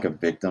 kind of like a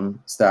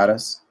victim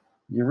status,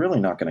 you're really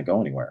not going to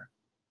go anywhere.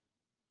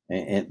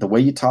 And the way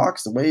you talk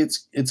is the way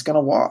it's going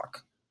to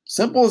walk.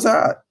 Simple as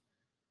that.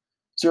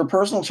 So your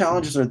personal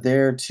challenges are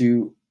there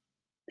to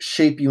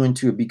shape you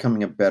into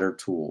becoming a better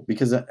tool,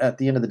 because at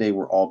the end of the day,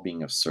 we're all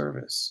being of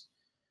service.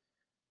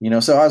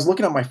 So I was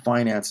looking at my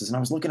finances and I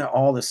was looking at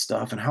all this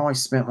stuff and how I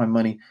spent my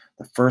money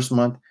the first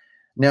month.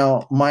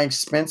 Now, my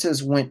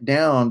expenses went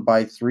down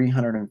by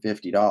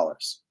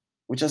 $350,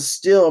 which is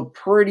still a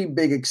pretty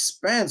big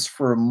expense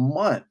for a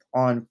month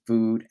on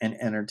food and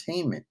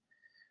entertainment.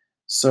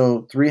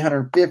 So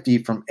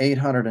 350 from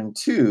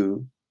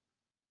 802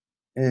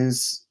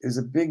 is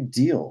a big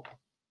deal,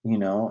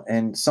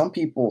 and some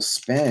people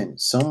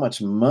spend so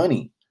much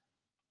money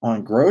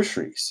on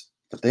groceries,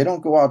 but they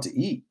don't go out to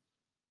eat,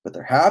 but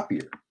they're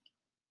happier.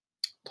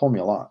 Told me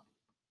a lot.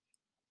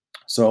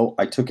 So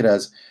I took it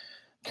as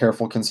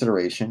careful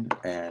consideration,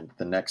 and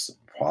the next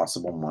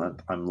possible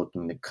month, I'm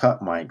looking to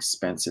cut my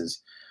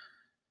expenses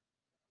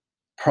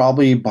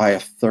probably by a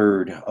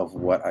third of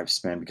what I've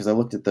spent, because I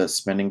looked at the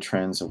spending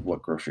trends of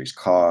what groceries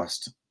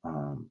cost,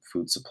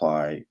 food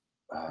supply,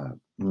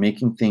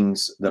 making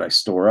things that I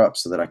store up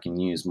so that I can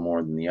use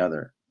more than the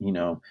other,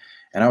 And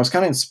I was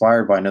kind of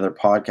inspired by another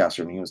podcaster,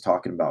 and he was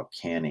talking about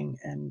canning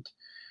and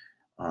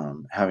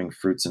having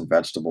fruits and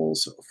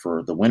vegetables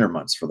for the winter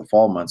months, for the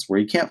fall months, where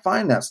you can't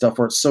find that stuff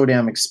or it's so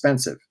damn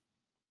expensive.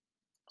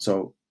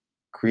 So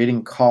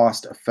creating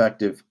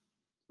cost-effective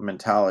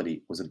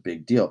mentality was a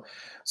big deal.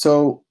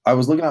 So I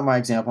was looking at my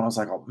example and I was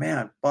like, oh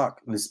man,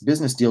 fuck, this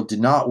business deal did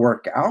not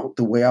work out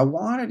the way I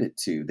wanted it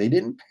to. They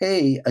didn't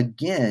pay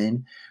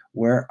again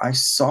where I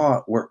saw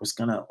it, where it was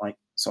gonna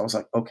so I was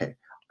like, okay,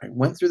 I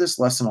went through this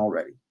lesson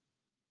already.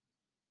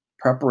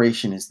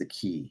 Preparation is the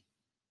key.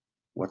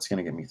 What's going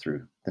to get me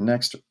through the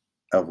next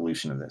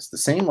evolution of this? The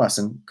same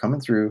lesson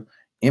coming through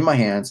in my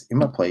hands, in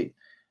my plate.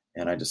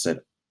 And I just said,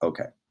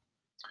 okay.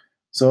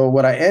 So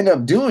what I ended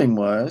up doing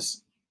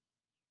was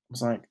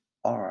like,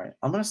 all right,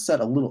 I'm going to set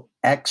a little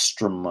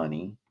extra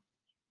money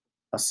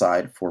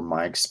aside for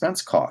my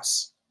expense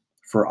costs,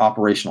 for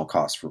operational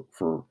costs,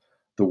 for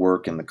the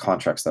work and the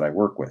contracts that I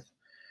work with.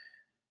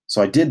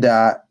 So I did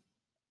that,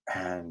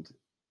 and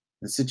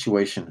the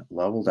situation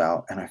leveled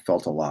out and I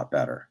felt a lot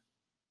better.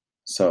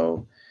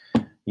 So,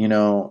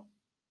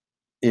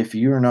 if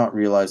you're not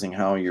realizing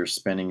how you're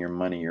spending your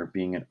money, you're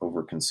being an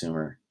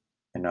overconsumer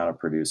and not a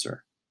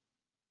producer.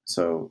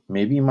 So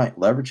maybe you might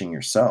leveraging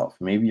yourself.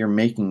 Maybe you're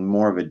making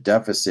more of a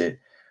deficit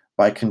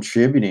by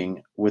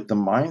contributing with the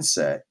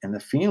mindset and the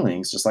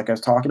feelings, just like I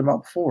was talking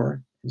about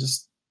before.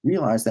 Just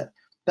realize that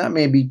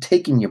may be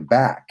taking you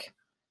back.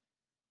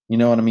 You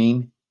know what I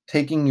mean?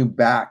 Taking you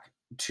back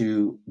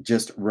to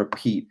just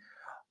repeat.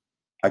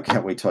 I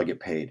can't wait till I get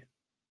paid.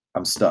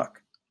 I'm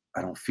stuck.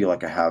 I don't feel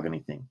like I have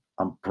anything.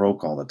 I'm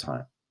broke all the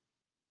time.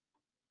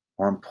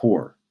 Or I'm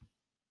poor.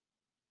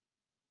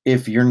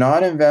 If you're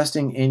not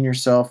investing in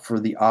yourself for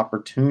the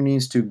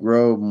opportunities to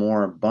grow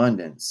more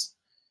abundance,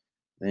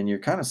 then you're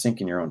kind of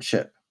sinking your own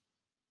ship.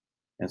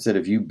 Instead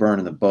of you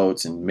burning the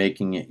boats and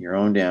making it your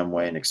own damn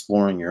way and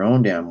exploring your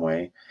own damn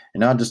way,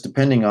 and not just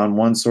depending on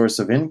one source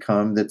of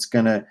income that's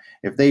gonna,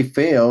 if they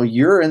fail,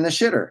 you're in the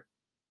shitter.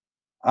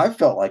 I've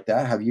felt like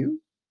that. Have you?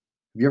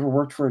 Have you ever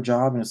worked for a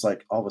job and it's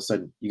like all of a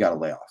sudden you got a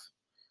layoff,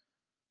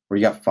 or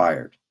you got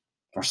fired,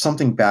 or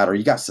something bad, or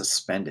you got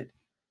suspended?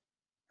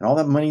 And all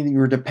that money that you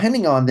were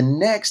depending on, the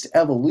next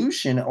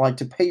evolution, like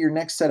to pay your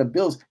next set of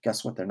bills,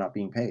 guess what? They're not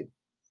being paid.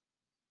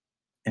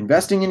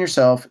 Investing in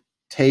yourself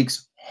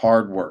takes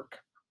hard work.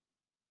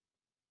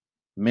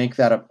 make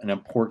that an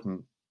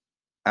important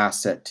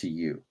asset to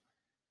you.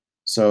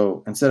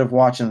 So instead of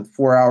watching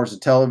 4 hours of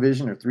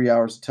television or 3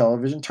 hours of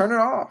television, turn it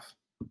off.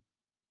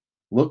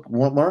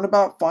 Learn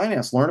about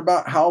finance, learn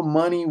about how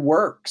money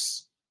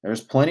works.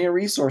 There's plenty of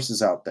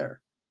resources out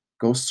there.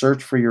 Go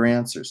search for your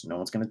answers. No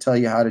one's going to tell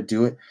you how to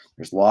do it.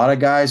 There's a lot of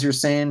guys who are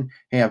saying,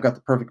 hey, I've got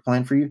the perfect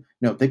plan for you.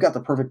 No, they've got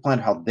the perfect plan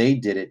how they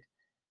did it,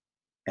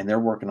 and they're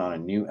working on a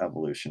new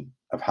evolution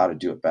of how to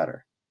do it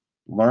better.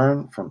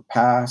 Learn from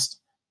past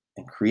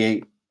and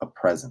create a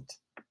present.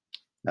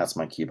 That's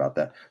my key about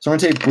that. So I'm going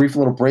to take a brief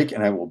little break,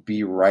 and I will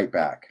be right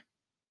back.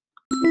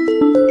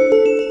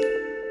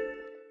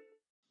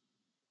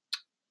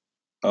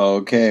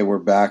 Okay, we're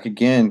back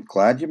again.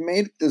 Glad you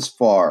made it this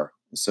far.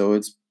 So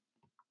it's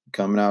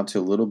coming out to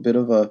a little bit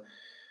of a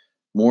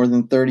more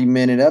than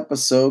 30-minute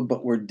episode,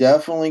 but we're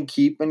definitely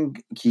keeping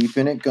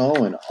it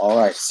going. All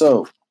right,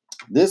 so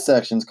this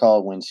section's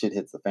called When Shit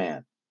Hits the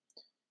Fan.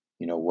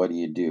 What do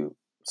you do?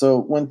 So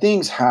when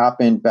things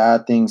happen,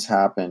 bad things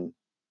happen,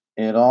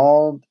 it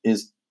all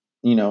is,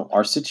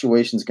 our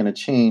situation is going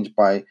to change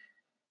by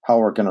how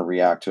we're going to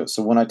react to it.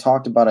 So when I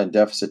talked about a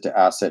deficit to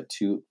asset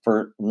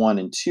for 1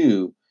 and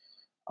 2,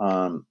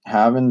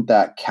 having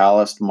that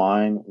calloused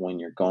mind when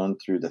you're going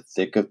through the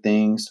thick of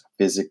things,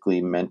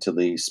 physically,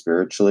 mentally,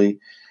 spiritually,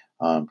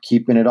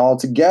 keeping it all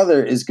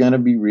together is going to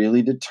be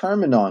really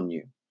determined on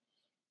you.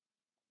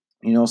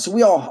 So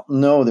we all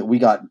know that we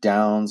got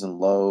downs and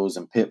lows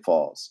and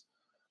pitfalls.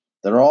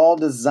 They're all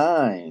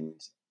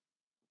designed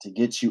to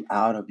get you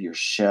out of your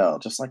shell,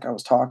 just like I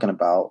was talking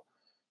about,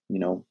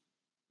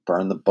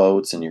 burn the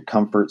boats in your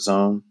comfort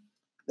zone.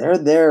 They're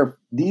there.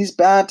 These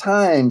bad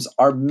times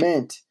are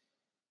meant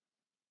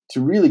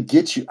to really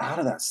get you out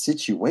of that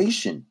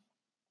situation.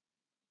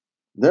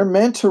 They're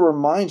meant to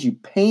remind you.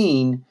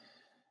 Pain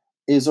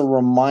is a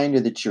reminder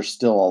that you're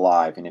still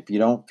alive. And if you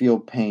don't feel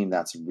pain,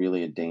 that's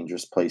really a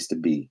dangerous place to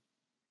be.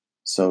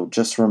 So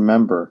just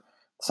remember,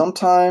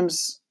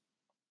 sometimes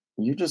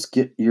you just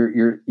get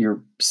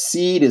your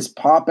seed is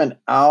popping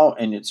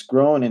out and it's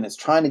growing and it's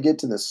trying to get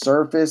to the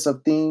surface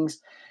of things.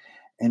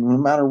 And no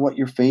matter what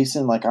you're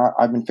facing, like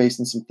I've been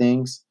facing some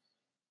things,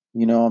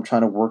 I'm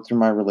trying to work through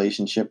my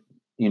relationship,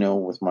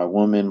 with my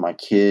woman, my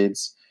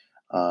kids,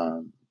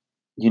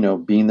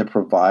 being the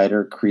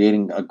provider,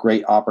 creating a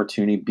great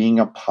opportunity, being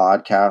a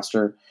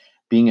podcaster,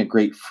 being a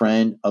great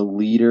friend, a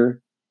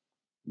leader,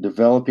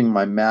 developing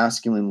my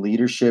masculine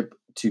leadership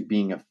to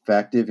being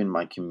effective in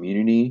my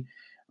community,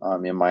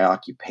 in my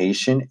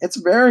occupation. It's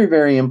very,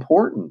 very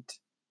important,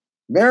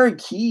 very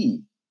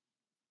key.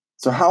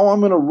 So how I'm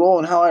going to roll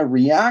and how I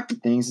react to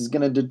things is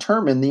going to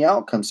determine the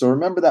outcome. So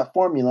remember that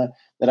formula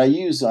that I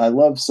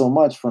love so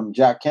much from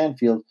Jack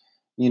Canfield,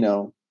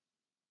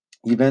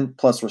 event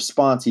plus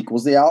response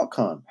equals the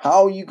outcome.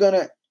 How are you going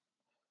to,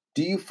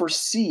 do you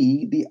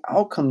foresee the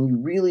outcome you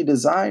really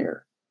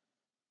desire?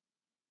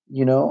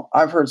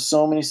 I've heard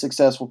so many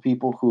successful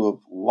people who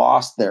have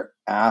lost their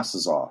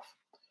asses off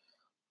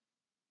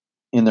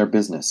in their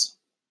business.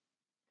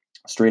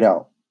 Straight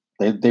out.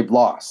 They've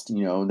lost,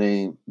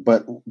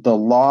 but the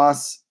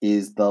loss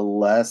is the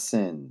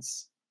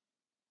lessons.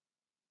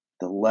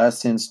 The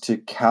lessons to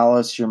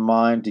callous your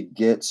mind, to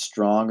get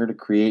stronger, to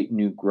create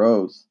new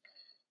growth,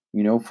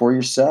 for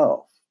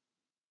yourself.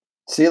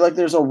 Say like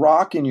there's a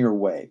rock in your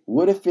way.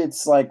 What if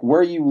it's like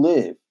where you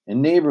live, a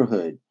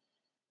neighborhood,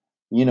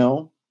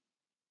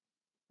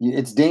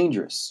 it's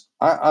dangerous.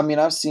 I mean,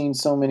 I've seen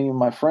so many of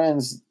my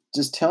friends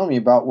just tell me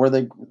about where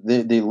they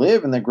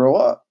live and they grow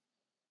up.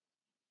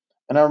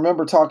 And I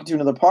remember talking to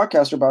another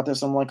podcaster about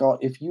this. I'm like, oh,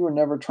 if you were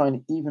never trying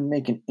to even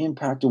make an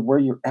impact of where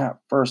you're at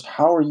first,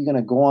 how are you going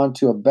to go on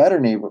to a better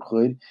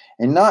neighborhood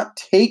and not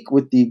take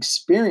with the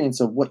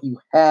experience of what you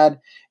had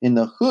in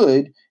the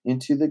hood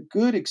into the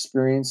good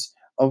experience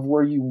of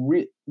where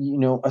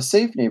a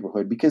safe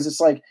neighborhood? Because it's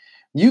like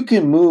you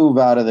can move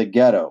out of the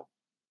ghetto,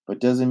 but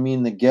doesn't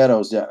mean the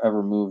ghetto's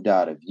ever moved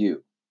out of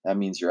you. That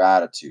means your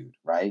attitude,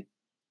 right?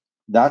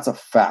 That's a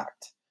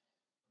fact.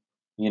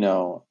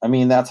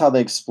 That's how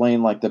they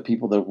explain like the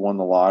people that have won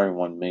the lottery and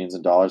won millions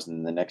of dollars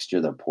and the next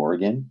year they're poor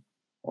again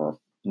or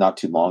not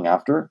too long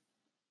after.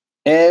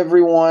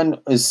 Everyone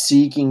is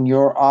seeking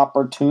your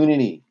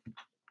opportunity.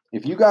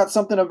 If you got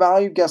something of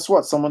value, guess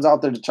what? Someone's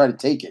out there to try to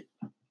take it.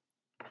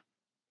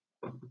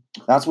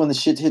 That's when the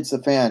shit hits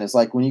the fan. It's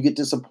like when you get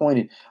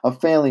disappointed, a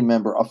family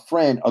member, a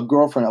friend, a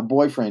girlfriend, a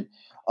boyfriend,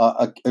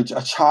 a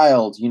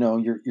child,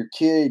 your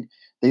kid,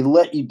 they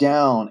let you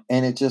down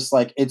and it just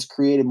like it's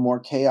created more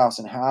chaos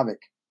and havoc.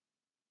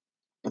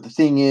 But the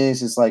thing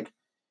is like,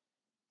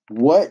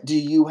 what do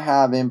you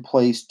have in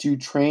place to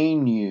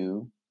train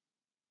you?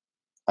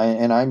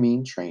 And I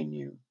mean train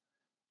you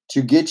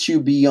to get you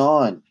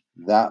beyond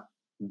that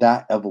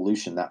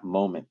evolution, that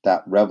moment,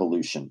 that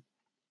revolution.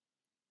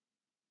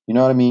 You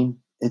know what I mean?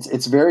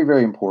 It's very,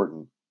 very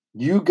important.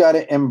 You got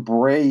to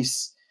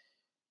embrace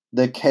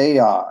the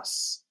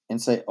chaos and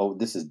say, oh,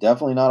 this is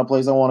definitely not a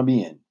place I want to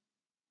be in.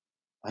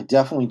 I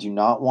definitely do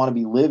not want to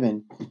be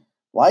living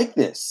like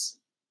this.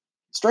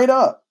 Straight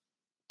up.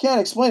 Can't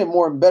explain it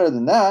more and better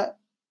than that.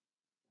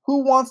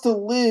 Who wants to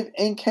live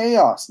in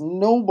chaos?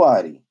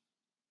 Nobody.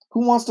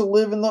 Who wants to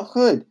live in the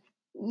hood?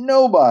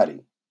 Nobody.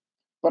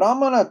 But I'm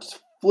going to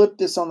flip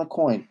this on the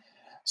coin.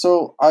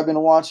 So I've been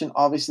watching,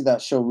 obviously,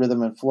 that show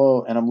Rhythm and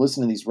Flow, and I'm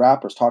listening to these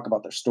rappers talk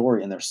about their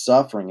story and their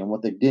suffering and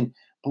what they did.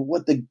 But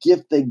what the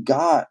gift they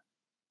got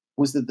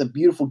was the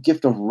beautiful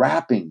gift of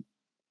rapping,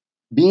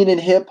 being in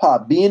hip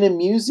hop, being in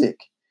music.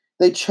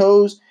 They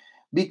chose,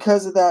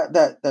 because of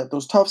that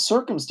those tough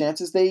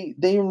circumstances, they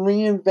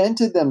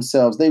reinvented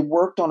themselves. They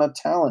worked on a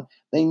talent.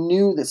 They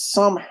knew that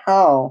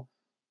somehow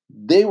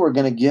they were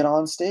going to get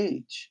on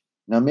stage.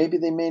 Now, maybe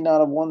they may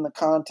not have won the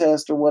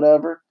contest or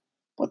whatever,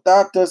 but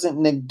that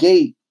doesn't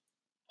negate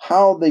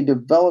how they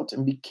developed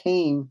and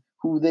became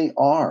who they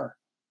are.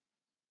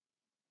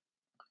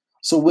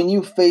 So when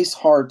you face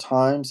hard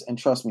times, and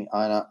trust me,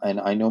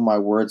 I know my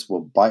words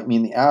will bite me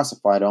in the ass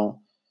if I don't,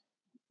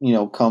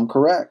 come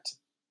correct.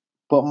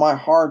 But my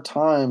hard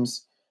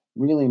times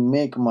really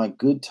make my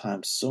good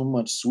times so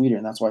much sweeter.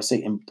 And that's why I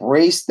say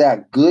embrace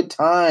that good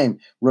time.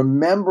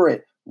 Remember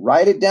it.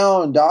 Write it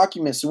down,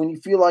 document. So when you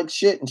feel like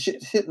shit and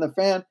shit's hitting the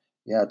fan,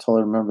 yeah, I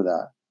totally remember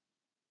that.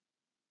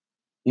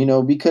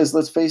 Because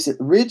let's face it,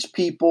 rich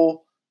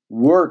people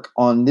work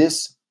on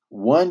this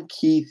one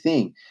key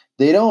thing.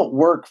 They don't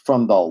work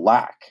from the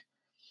lack.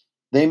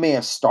 They may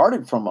have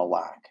started from a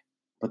lack,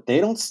 but they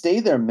don't stay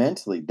there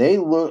mentally. They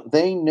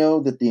know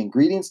that the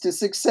ingredients to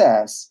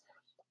success,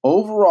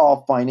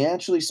 overall,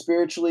 financially,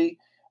 spiritually,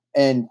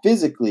 and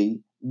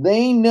physically,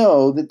 they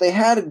know that they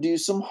had to do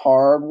some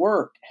hard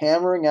work,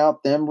 hammering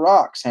out them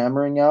rocks,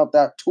 hammering out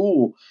that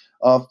tool,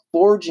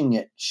 forging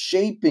it,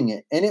 shaping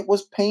it. And it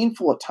was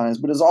painful at times,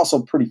 but it's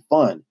also pretty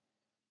fun.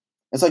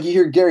 It's like you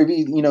hear Gary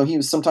Vee, he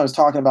was sometimes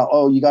talking about,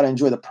 oh, you got to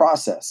enjoy the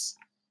process,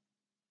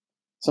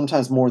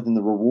 sometimes more than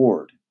the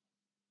reward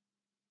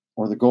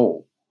or the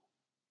goal.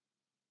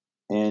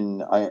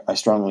 And I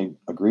strongly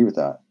agree with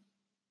that.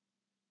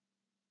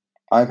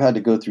 I've had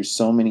to go through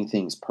so many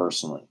things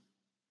personally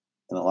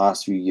in the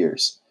last few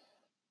years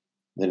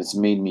that it's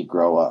made me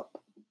grow up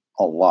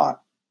a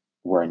lot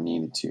where I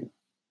needed to.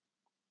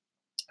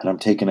 And I'm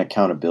taking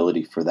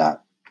accountability for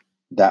that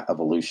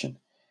evolution,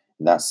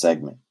 that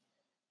segment.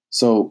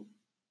 So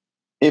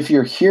if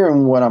you're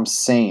hearing what I'm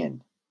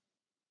saying,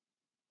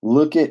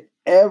 look at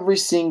every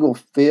single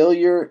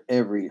failure,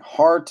 every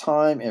hard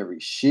time, every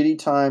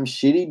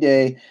shitty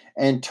day,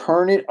 and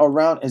turn it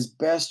around as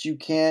best you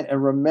can.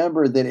 And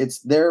remember that it's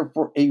there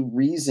for a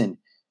reason.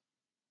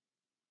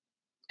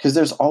 Because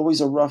there's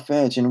always a rough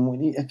edge.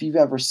 And if you've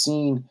ever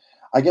seen,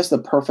 I guess the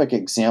perfect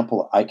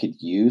example I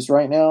could use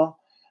right now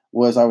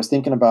was I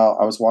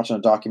was watching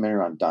a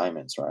documentary on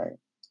diamonds, right?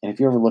 And if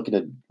you ever look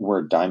at where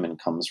a diamond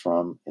comes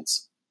from,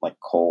 it's like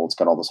coal. It's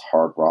got all this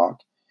hard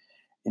rock.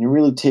 And it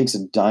really takes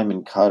a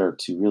diamond cutter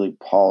to really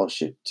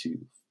polish it, to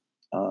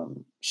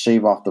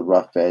shave off the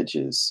rough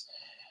edges,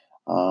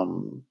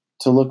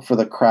 to look for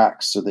the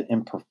cracks or the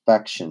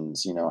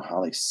imperfections,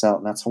 how they sell.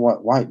 And that's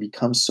why it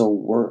becomes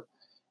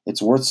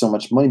it's worth so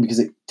much money, because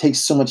it takes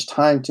so much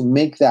time to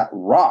make that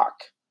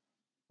rock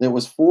that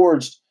was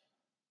forged,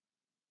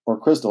 or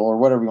crystal, or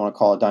whatever you want to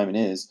call a diamond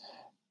is.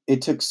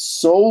 It took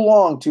so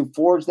long to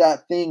forge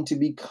that thing to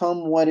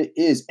become what it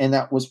is, and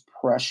that was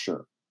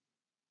pressure.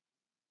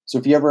 So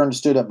if you ever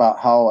understood about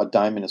how a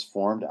diamond is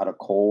formed out of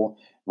coal,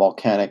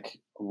 volcanic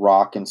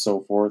rock, and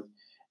so forth,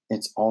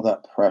 it's all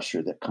that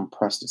pressure that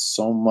compressed it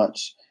so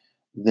much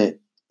that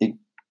it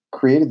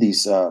created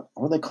these, what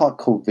do they call it,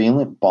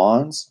 covalent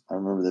bonds? I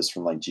remember this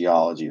from like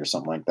geology or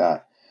something like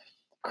that.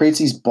 Creates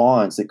these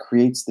bonds that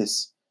creates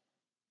this,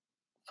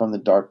 from the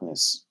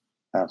darkness,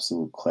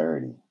 absolute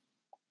clarity.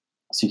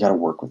 So you got to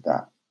work with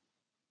that,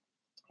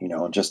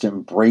 and just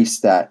embrace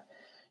that,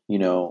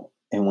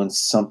 and when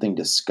something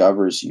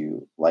discovers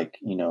you, like,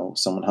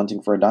 someone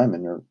hunting for a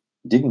diamond or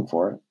digging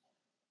for it,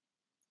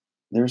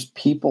 there's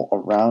people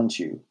around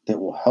you that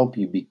will help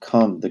you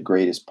become the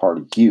greatest part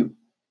of you.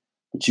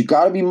 But you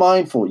got to be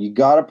mindful. You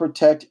got to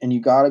protect, and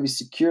you got to be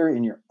secure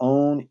in your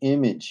own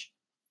image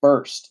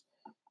first.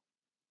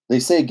 They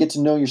say get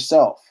to know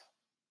yourself.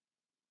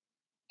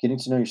 Getting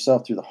to know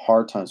yourself through the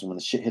hard times, when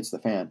the shit hits the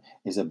fan,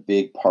 is a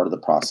big part of the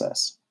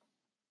process.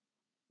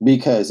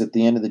 Because at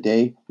the end of the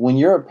day, when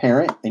you're a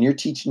parent and you're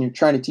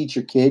trying to teach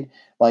your kid,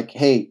 like,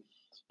 hey,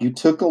 you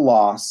took a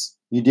loss,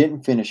 you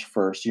didn't finish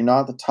first, you're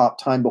not at the top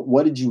time, but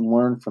what did you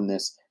learn from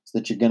this so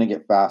that you're going to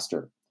get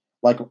faster?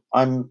 Like,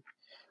 I'm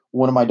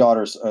one of my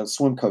daughter's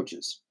swim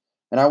coaches,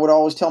 and I would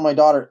always tell my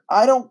daughter,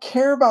 I don't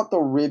care about the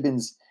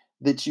ribbons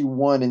that you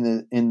won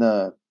in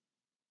the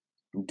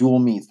dual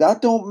meets.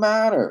 That don't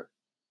matter.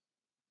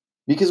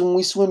 Because when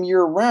we swim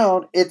year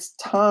round, it's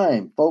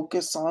time.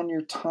 Focus on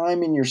your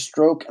time and your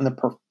stroke and the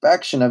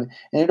perfection of it.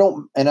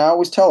 And I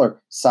always tell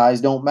her,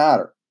 size don't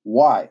matter.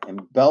 Why?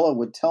 And Bella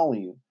would tell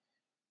you,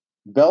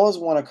 Bella's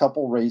won a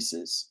couple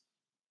races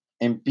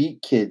and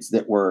beat kids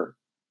that were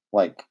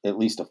like at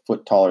least a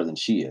foot taller than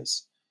she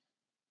is.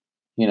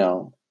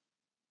 And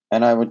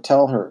I would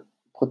tell her,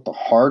 put the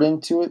heart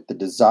into it, the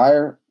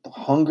desire, the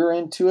hunger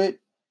into it.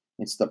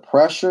 It's the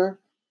pressure.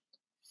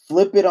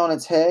 Flip it on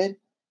its head.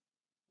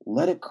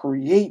 let it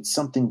create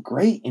something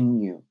great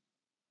in you,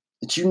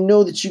 that you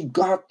know that you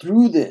got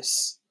through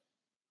this.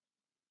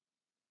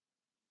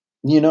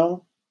 You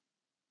know,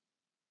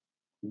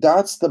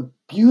 that's the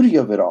beauty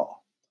of it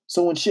all.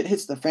 So when shit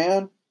hits the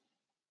fan,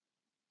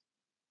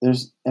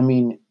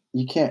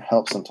 you can't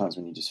help sometimes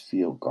when you just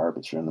feel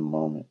garbage in the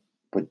moment.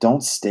 But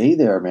don't stay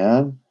there,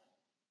 man.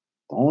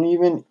 Don't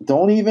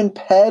even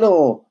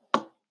pedal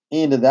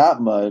into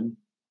that mud.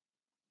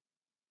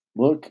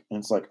 Look, and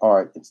it's like, all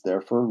right, it's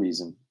there for a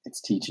reason.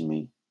 It's teaching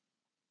me.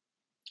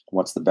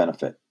 What's the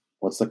benefit?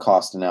 What's the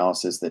cost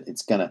analysis that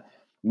it's going to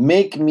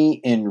make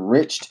me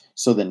enriched,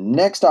 so the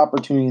next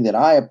opportunity that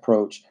I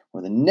approach,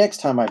 or the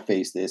next time I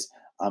face this,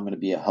 I'm going to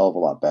be a hell of a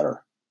lot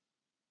better.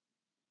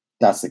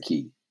 That's the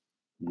key.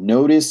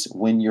 Notice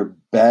when you're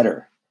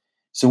better.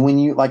 So when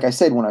you, like I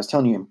said, when I was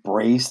telling you,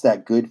 embrace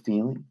that good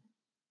feeling,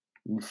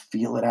 you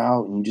feel it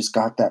out, and you just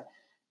got that.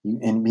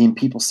 And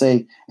people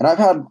say, and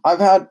I've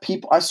had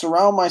people, I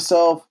surround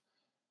myself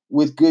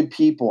with good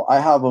people. I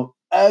have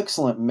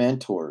excellent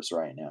mentors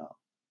right now.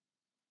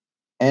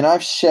 And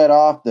I've shed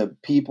off the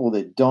people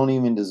that don't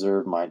even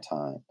deserve my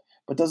time.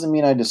 But doesn't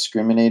mean I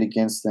discriminate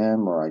against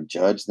them or I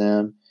judge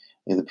them.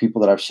 The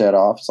people that I've shed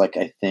off, it's like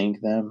I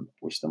thank them,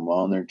 wish them well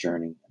on their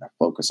journey, and I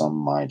focus on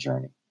my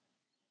journey.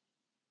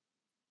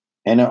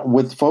 And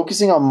with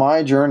focusing on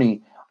my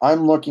journey,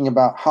 I'm looking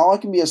about how I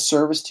can be a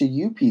service to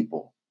you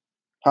people,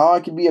 how I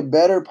can be a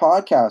better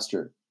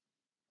podcaster.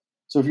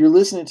 So if you're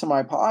listening to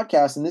my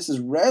podcast and this is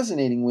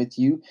resonating with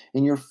you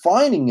and you're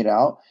finding it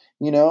out,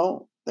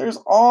 there's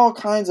all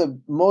kinds of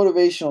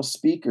motivational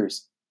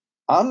speakers.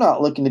 I'm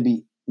not looking to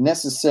be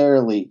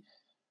necessarily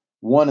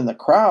one in the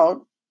crowd.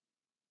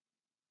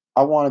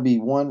 I want to be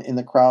one in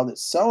the crowd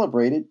that's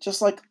celebrated,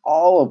 just like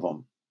all of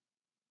them.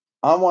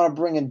 I want to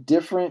bring a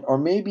different, or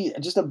maybe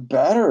just a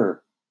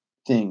better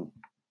thing.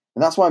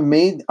 And that's why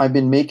I've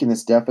been making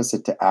this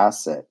deficit to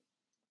asset.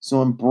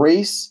 So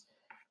embrace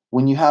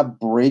when you have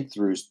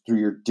breakthroughs through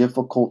your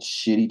difficult,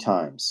 shitty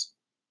times.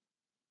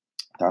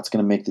 That's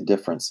going to make the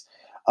difference.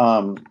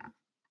 I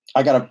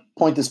got to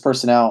point this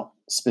person out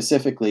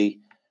specifically.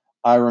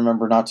 I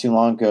remember not too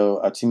long ago,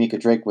 Tamika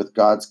Drake with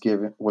God's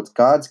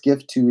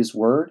gift to His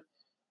Word.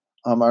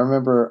 I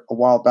remember a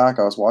while back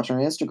I was watching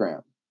her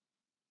Instagram.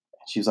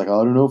 She was like, I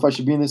don't know if I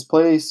should be in this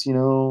place. I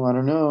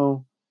don't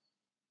know.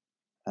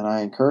 And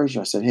I encouraged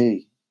her. I said,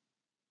 hey,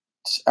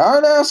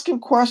 aren't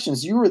asking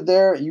questions. You were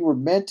there. You were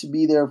meant to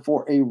be there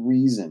for a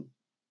reason.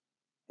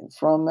 And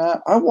from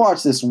that, I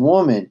watched this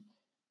woman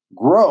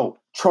grow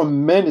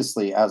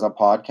tremendously as a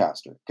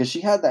podcaster, because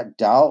she had that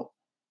doubt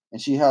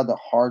and she had the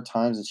hard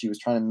times and she was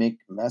trying to make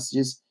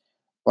messages.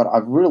 But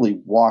I've really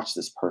watched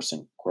this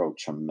person grow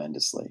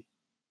tremendously.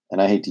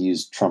 And I hate to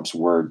use Trump's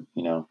word,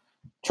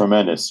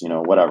 tremendous,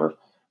 whatever.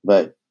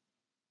 But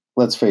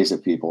let's face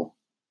it, people,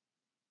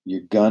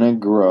 you're going to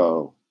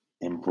grow.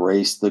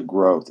 Embrace the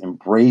growth.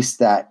 Embrace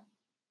that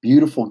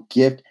beautiful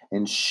gift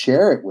and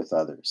share it with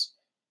others.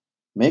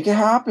 Make it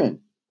happen.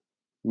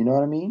 You know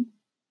what I mean?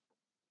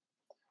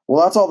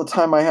 Well, that's all the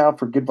time I have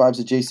for Good Vibes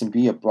with Jason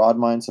B, a Broad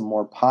Minds and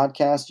More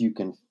podcast. You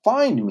can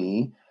find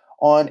me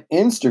on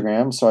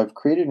Instagram. So I've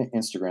created an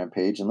Instagram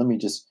page, and let me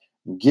just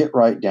get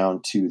right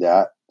down to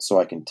that so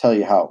I can tell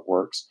you how it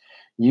works.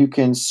 You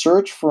can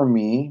search for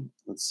me.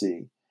 Let's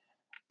see.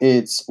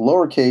 It's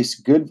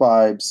lowercase good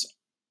vibes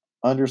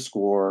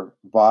 _vibes_with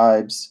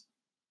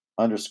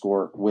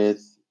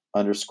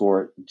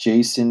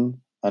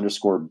Jason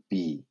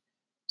 _B.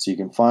 So you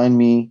can find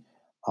me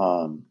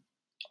on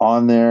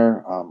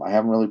there. I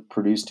haven't really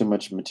produced too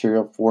much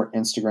material for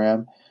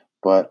Instagram,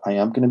 but I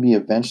am going to be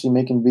eventually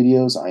making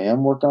videos. I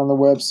am working on the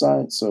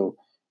website, so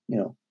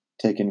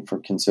take it for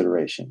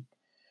consideration.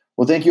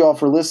 Well, thank you all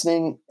for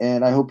listening,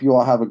 and I hope you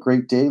all have a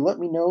great day. Let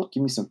me know.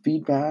 Give me some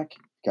feedback.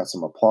 Got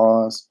some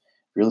applause.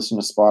 If you're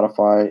listening to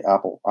Spotify,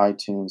 Apple,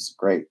 iTunes,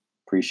 great.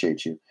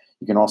 Appreciate you.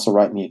 You can also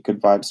write me at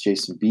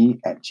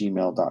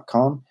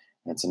goodvibesjasonb@gmail.com.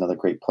 That's another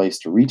great place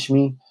to reach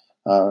me.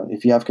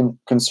 If you have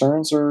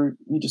concerns or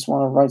you just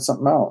want to write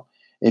something out.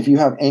 If you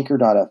have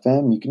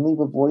anchor.fm, you can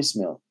leave a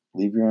voicemail.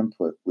 Leave your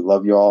input. We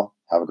love you all.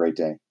 Have a great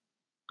day.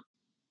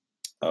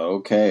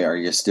 Okay, are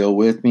you still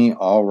with me?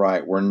 All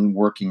right, we're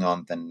working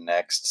on the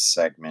next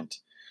segment.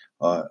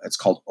 It's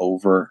called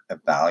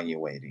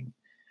over-evaluating.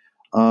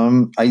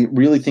 I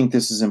really think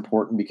this is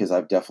important because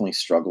I've definitely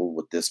struggled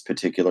with this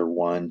particular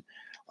one.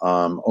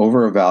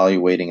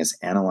 Over-evaluating is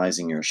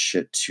analyzing your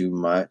shit too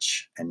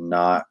much and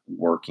not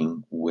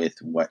working with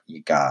what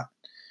you got.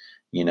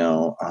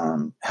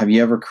 Have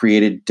you ever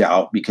created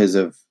doubt because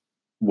of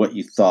what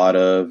you thought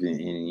of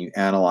and you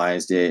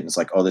analyzed it and it's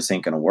like, oh, this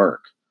ain't going to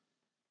work.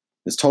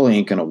 This totally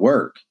ain't going to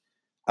work.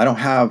 I don't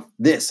have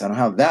this. I don't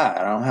have that.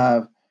 I don't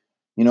have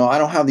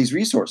these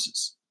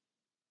resources.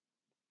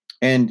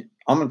 And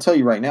I'm going to tell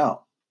you right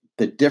now,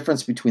 the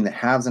difference between the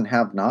haves and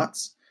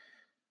have-nots,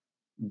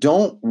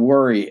 don't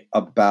worry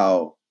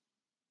about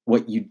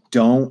what you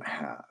don't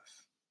have,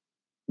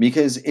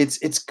 because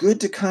it's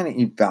good to kind of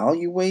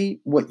evaluate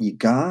what you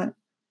got,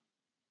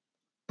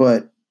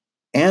 but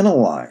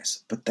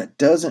analyze, but that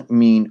doesn't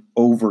mean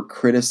over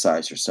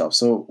criticize yourself.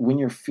 So when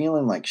you're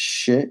feeling like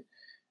shit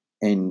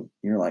and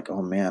you're like,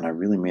 oh man, I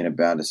really made a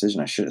bad decision.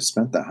 I should have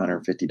spent that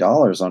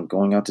 $150 on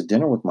going out to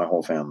dinner with my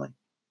whole family.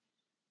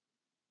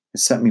 It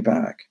set me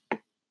back.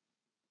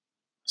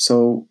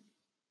 So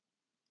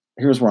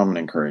here's where I'm going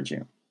to encourage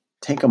you.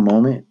 Take a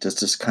moment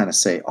just kind of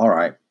say, all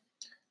right,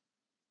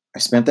 I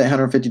spent that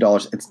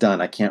 $150. It's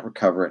done. I can't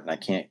recover it. And I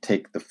can't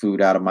take the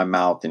food out of my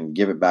mouth and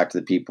give it back to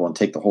the people and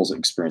take the whole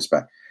experience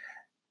back.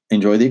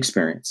 Enjoy the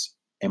experience.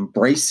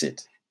 Embrace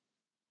it.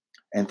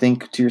 And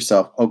think to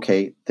yourself,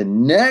 okay, the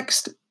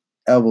next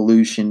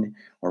evolution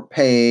or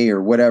pay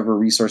or whatever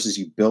resources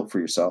you built for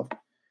yourself,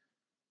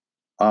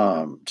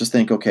 just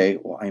think, okay,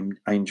 well,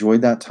 I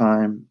enjoyed that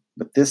time,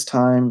 but this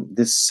time,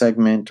 this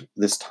segment,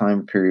 this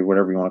time period,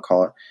 whatever you want to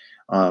call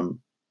it,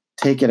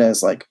 take it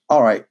as like,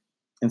 all right,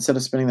 instead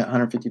of spending that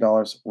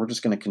 $150, we're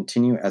just going to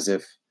continue as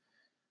if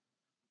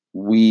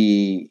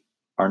we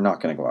are not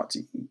going to go out to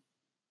eat.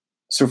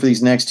 So for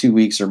these next 2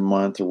 weeks or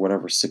month or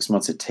whatever, 6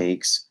 months it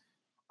takes,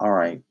 all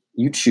right,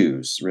 you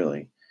choose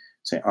really.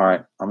 Say, all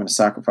right, I'm going to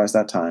sacrifice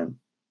that time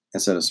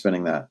instead of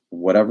spending that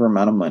whatever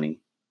amount of money,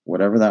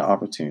 whatever that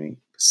opportunity,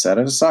 set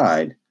it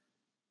aside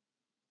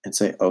and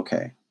say,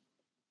 okay.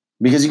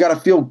 Because you got to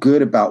feel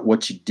good about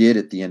what you did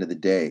at the end of the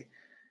day.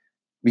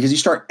 Because you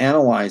start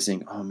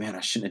analyzing, oh man,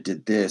 I shouldn't have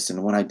did this.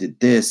 And when I did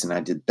this and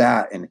I did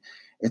that. And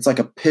it's like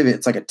a pivot.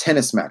 It's like a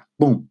tennis match.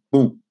 Boom,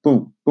 boom,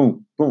 boom,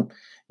 boom, boom.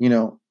 You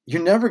know,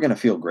 you're never going to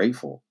feel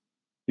grateful.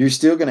 You're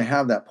still going to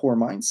have that poor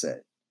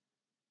mindset.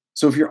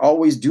 So if you're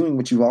always doing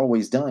what you've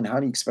always done, how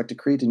do you expect to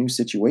create a new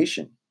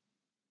situation?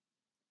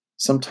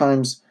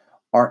 Sometimes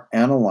our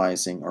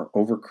analyzing or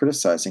over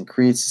criticizing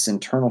creates this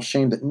internal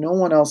shame that no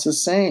one else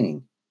is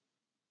saying.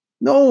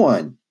 No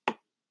one.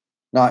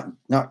 Not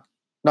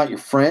your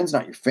friends,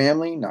 not your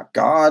family, not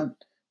God,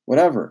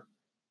 whatever.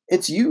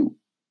 It's you.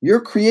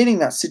 You're creating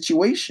that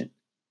situation.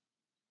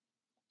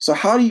 So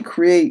how do you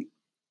create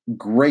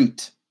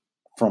great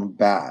from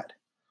bad?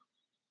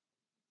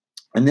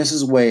 And this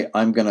is the way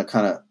I'm going to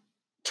kind of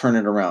turn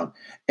it around.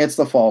 It's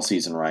the fall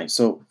season, right?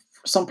 So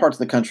for some parts of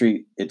the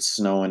country, it's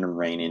snowing and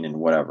raining and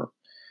whatever.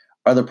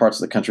 Other parts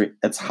of the country,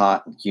 it's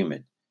hot and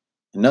humid.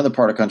 Another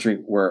part of the country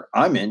where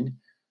I'm in,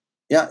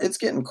 yeah, it's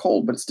getting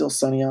cold, but it's still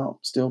sunny out,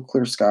 still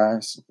clear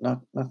skies,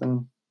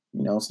 nothing,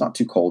 it's not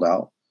too cold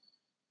out.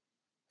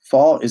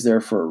 Fall is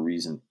there for a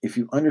reason. If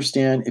you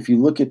understand, if you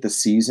look at the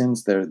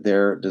seasons,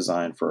 they're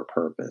designed for a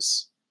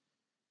purpose.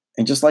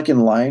 And just like in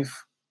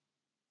life,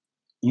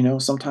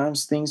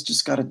 sometimes things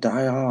just got to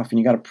die off and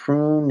you got to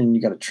prune and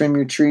you got to trim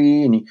your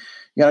tree and you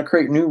got to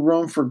create new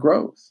room for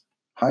growth,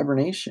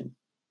 hibernation.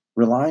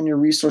 Rely on your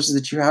resources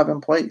that you have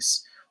in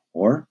place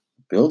or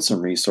build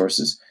some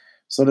resources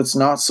so that it's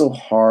not so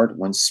hard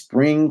when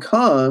spring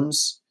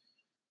comes.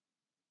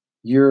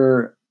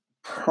 You're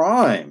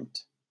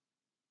primed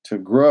to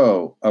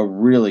grow a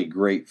really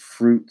great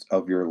fruit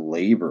of your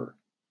labor.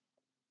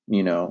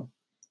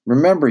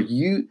 Remember,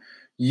 you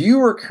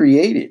were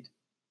created.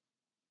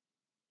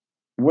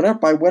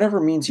 By whatever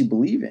means you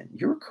believe in,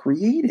 you're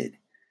created.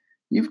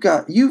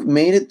 You've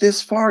made it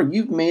this far.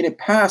 You've made it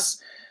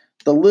past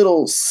the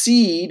little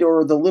seed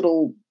or the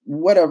little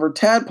whatever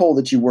tadpole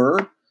that you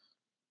were.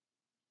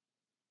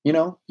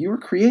 You were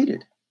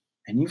created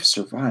and you've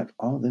survived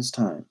all this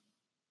time.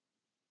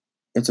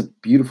 It's a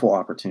beautiful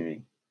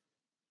opportunity.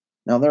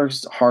 Now,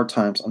 there's hard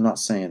times. I'm not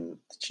saying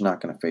that you're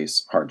not going to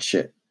face hard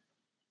shit.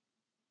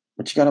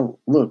 But you got to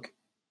look.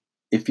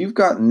 If you've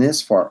gotten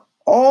this far,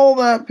 all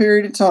that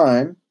period of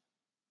time,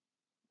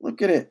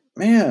 look at it.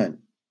 Man,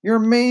 you're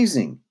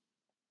amazing.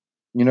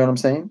 You know what I'm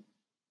saying?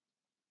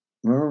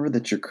 Remember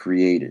that you're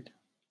created.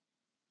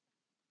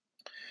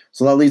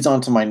 So that leads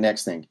on to my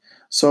next thing.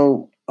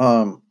 So,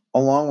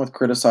 along with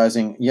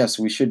criticizing, yes,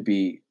 we should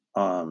be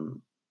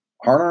hard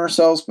on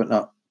ourselves, but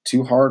not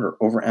too hard or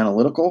over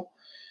analytical.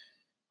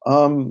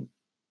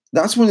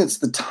 That's when it's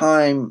the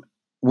time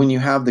when you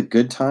have the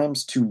good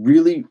times to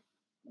really,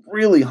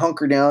 really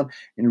hunker down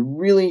and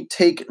really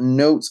take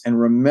notes and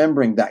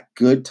remembering that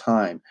good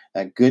time,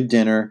 that good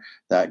dinner,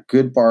 that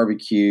good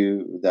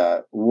barbecue,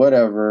 that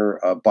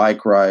whatever,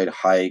 bike ride,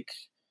 hike,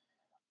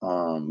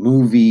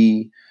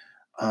 movie,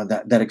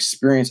 that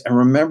experience, and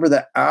remember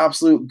that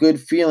absolute good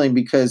feeling.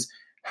 Because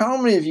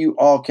how many of you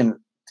all can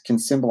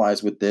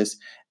symbolize with this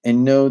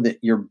and know that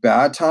your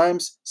bad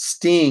times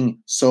sting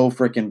so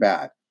freaking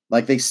bad?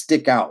 Like they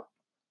stick out.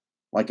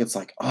 Like it's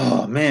like,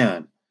 oh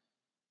man,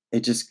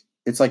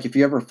 it's like if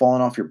you ever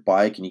fallen off your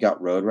bike and you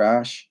got road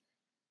rash,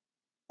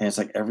 and it's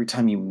like every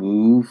time you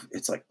move,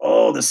 it's like,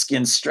 oh, the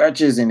skin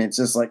stretches and it's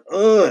just like,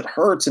 oh, it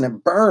hurts and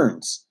it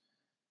burns.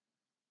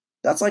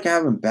 That's like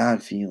having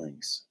bad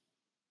feelings.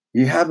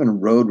 You're having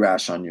road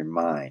rash on your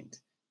mind.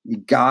 You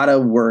gotta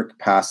work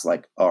past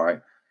like, all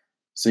right.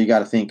 So you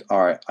gotta think,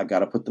 all right, I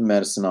gotta put the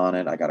medicine on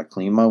it. I gotta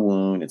clean my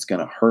wound. It's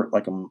gonna hurt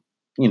like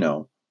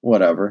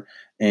whatever.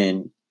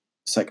 And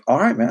it's like, all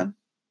right, man,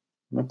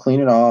 I'm gonna clean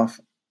it off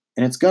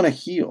and it's gonna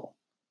heal.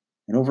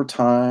 And over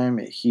time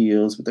it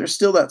heals, but there's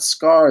still that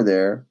scar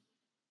there.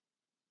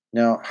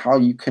 Now, how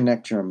you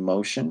connect your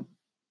emotion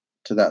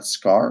to that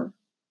scar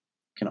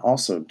can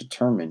also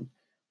determine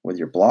whether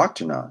you're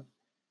blocked or not.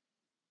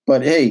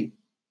 But hey,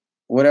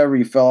 whatever,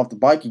 you fell off the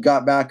bike, you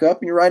got back up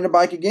and you're riding a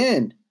bike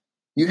again.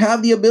 You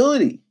have the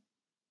ability.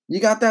 You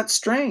got that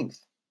strength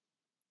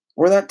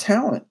or that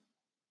talent,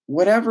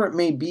 whatever it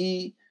may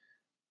be.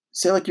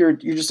 Say like you're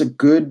just a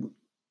good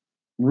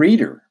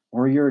reader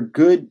or you're a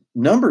good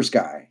numbers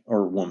guy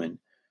or woman.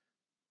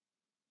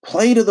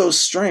 Play to those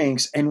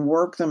strengths and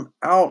work them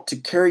out to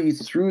carry you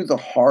through the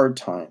hard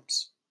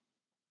times.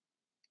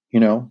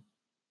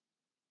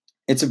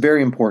 It's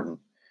very important.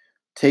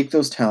 Take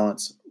those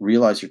talents,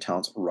 realize your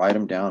talents, write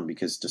them down,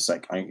 because just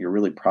like you're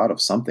really proud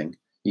of something,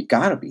 you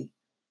gotta be.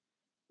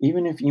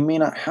 Even if you may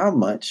not have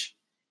much,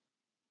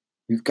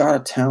 you've got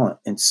a talent,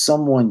 and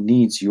someone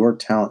needs your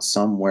talent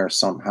somewhere,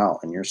 somehow,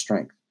 and your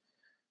strength.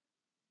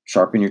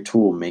 Sharpen your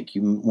tool, make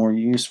you more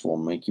useful,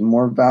 make you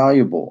more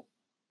valuable.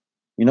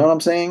 You know what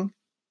I'm saying?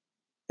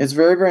 It's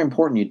very, very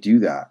important you do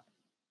that.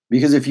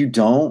 Because if you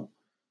don't,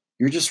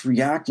 you're just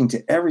reacting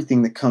to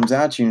everything that comes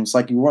at you. And it's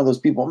like you're one of those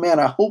people, man,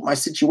 I hope my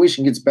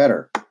situation gets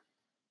better.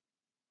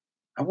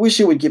 I wish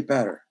it would get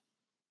better.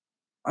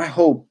 I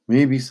hope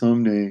maybe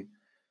someday.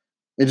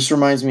 It just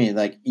reminds me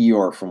like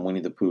Eeyore from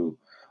Winnie the Pooh.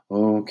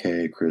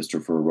 Okay,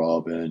 Christopher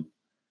Robin,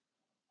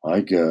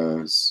 I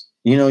guess.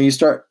 You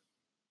start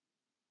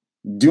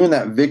doing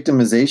that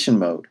victimization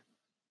mode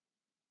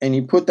and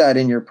you put that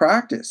in your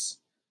practice.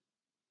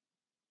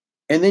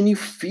 And then you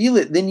feel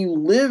it, then you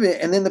live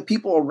it, and then the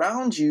people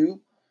around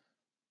you,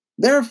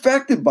 they're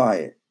affected by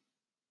it.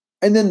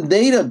 And then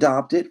they'd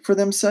adopt it for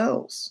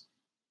themselves.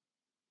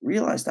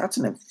 Realize that's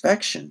an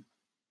infection.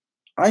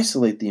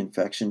 Isolate the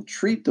infection,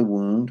 treat the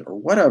wound or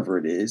whatever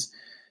it is,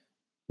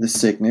 the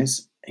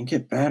sickness, and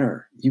get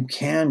better. You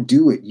can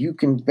do it. You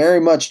can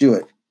very much do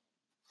it.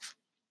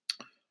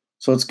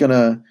 So it's going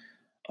to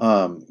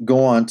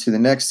go on to the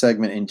next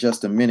segment in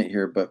just a minute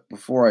here. But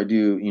before I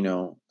do,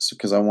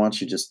 because I want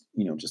you just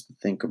to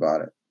think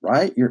about it,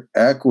 right? Your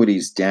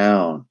equity's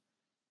down.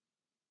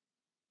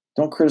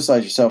 Don't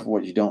criticize yourself for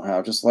what you don't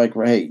have. Just like,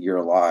 hey, you're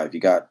alive.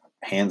 You got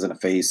hands and a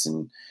face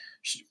and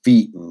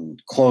feet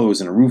and clothes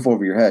and a roof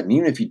over your head. And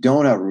even if you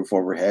don't have a roof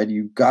over your head,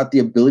 you've got the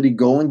ability to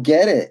go and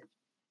get it.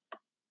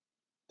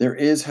 There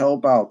is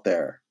help out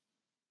there.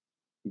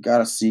 You got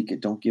to seek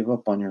it. Don't give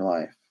up on your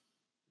life.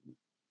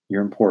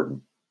 You're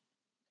important.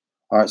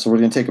 All right, so we're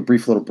going to take a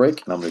brief little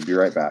break, and I'm going to be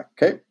right back,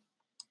 okay?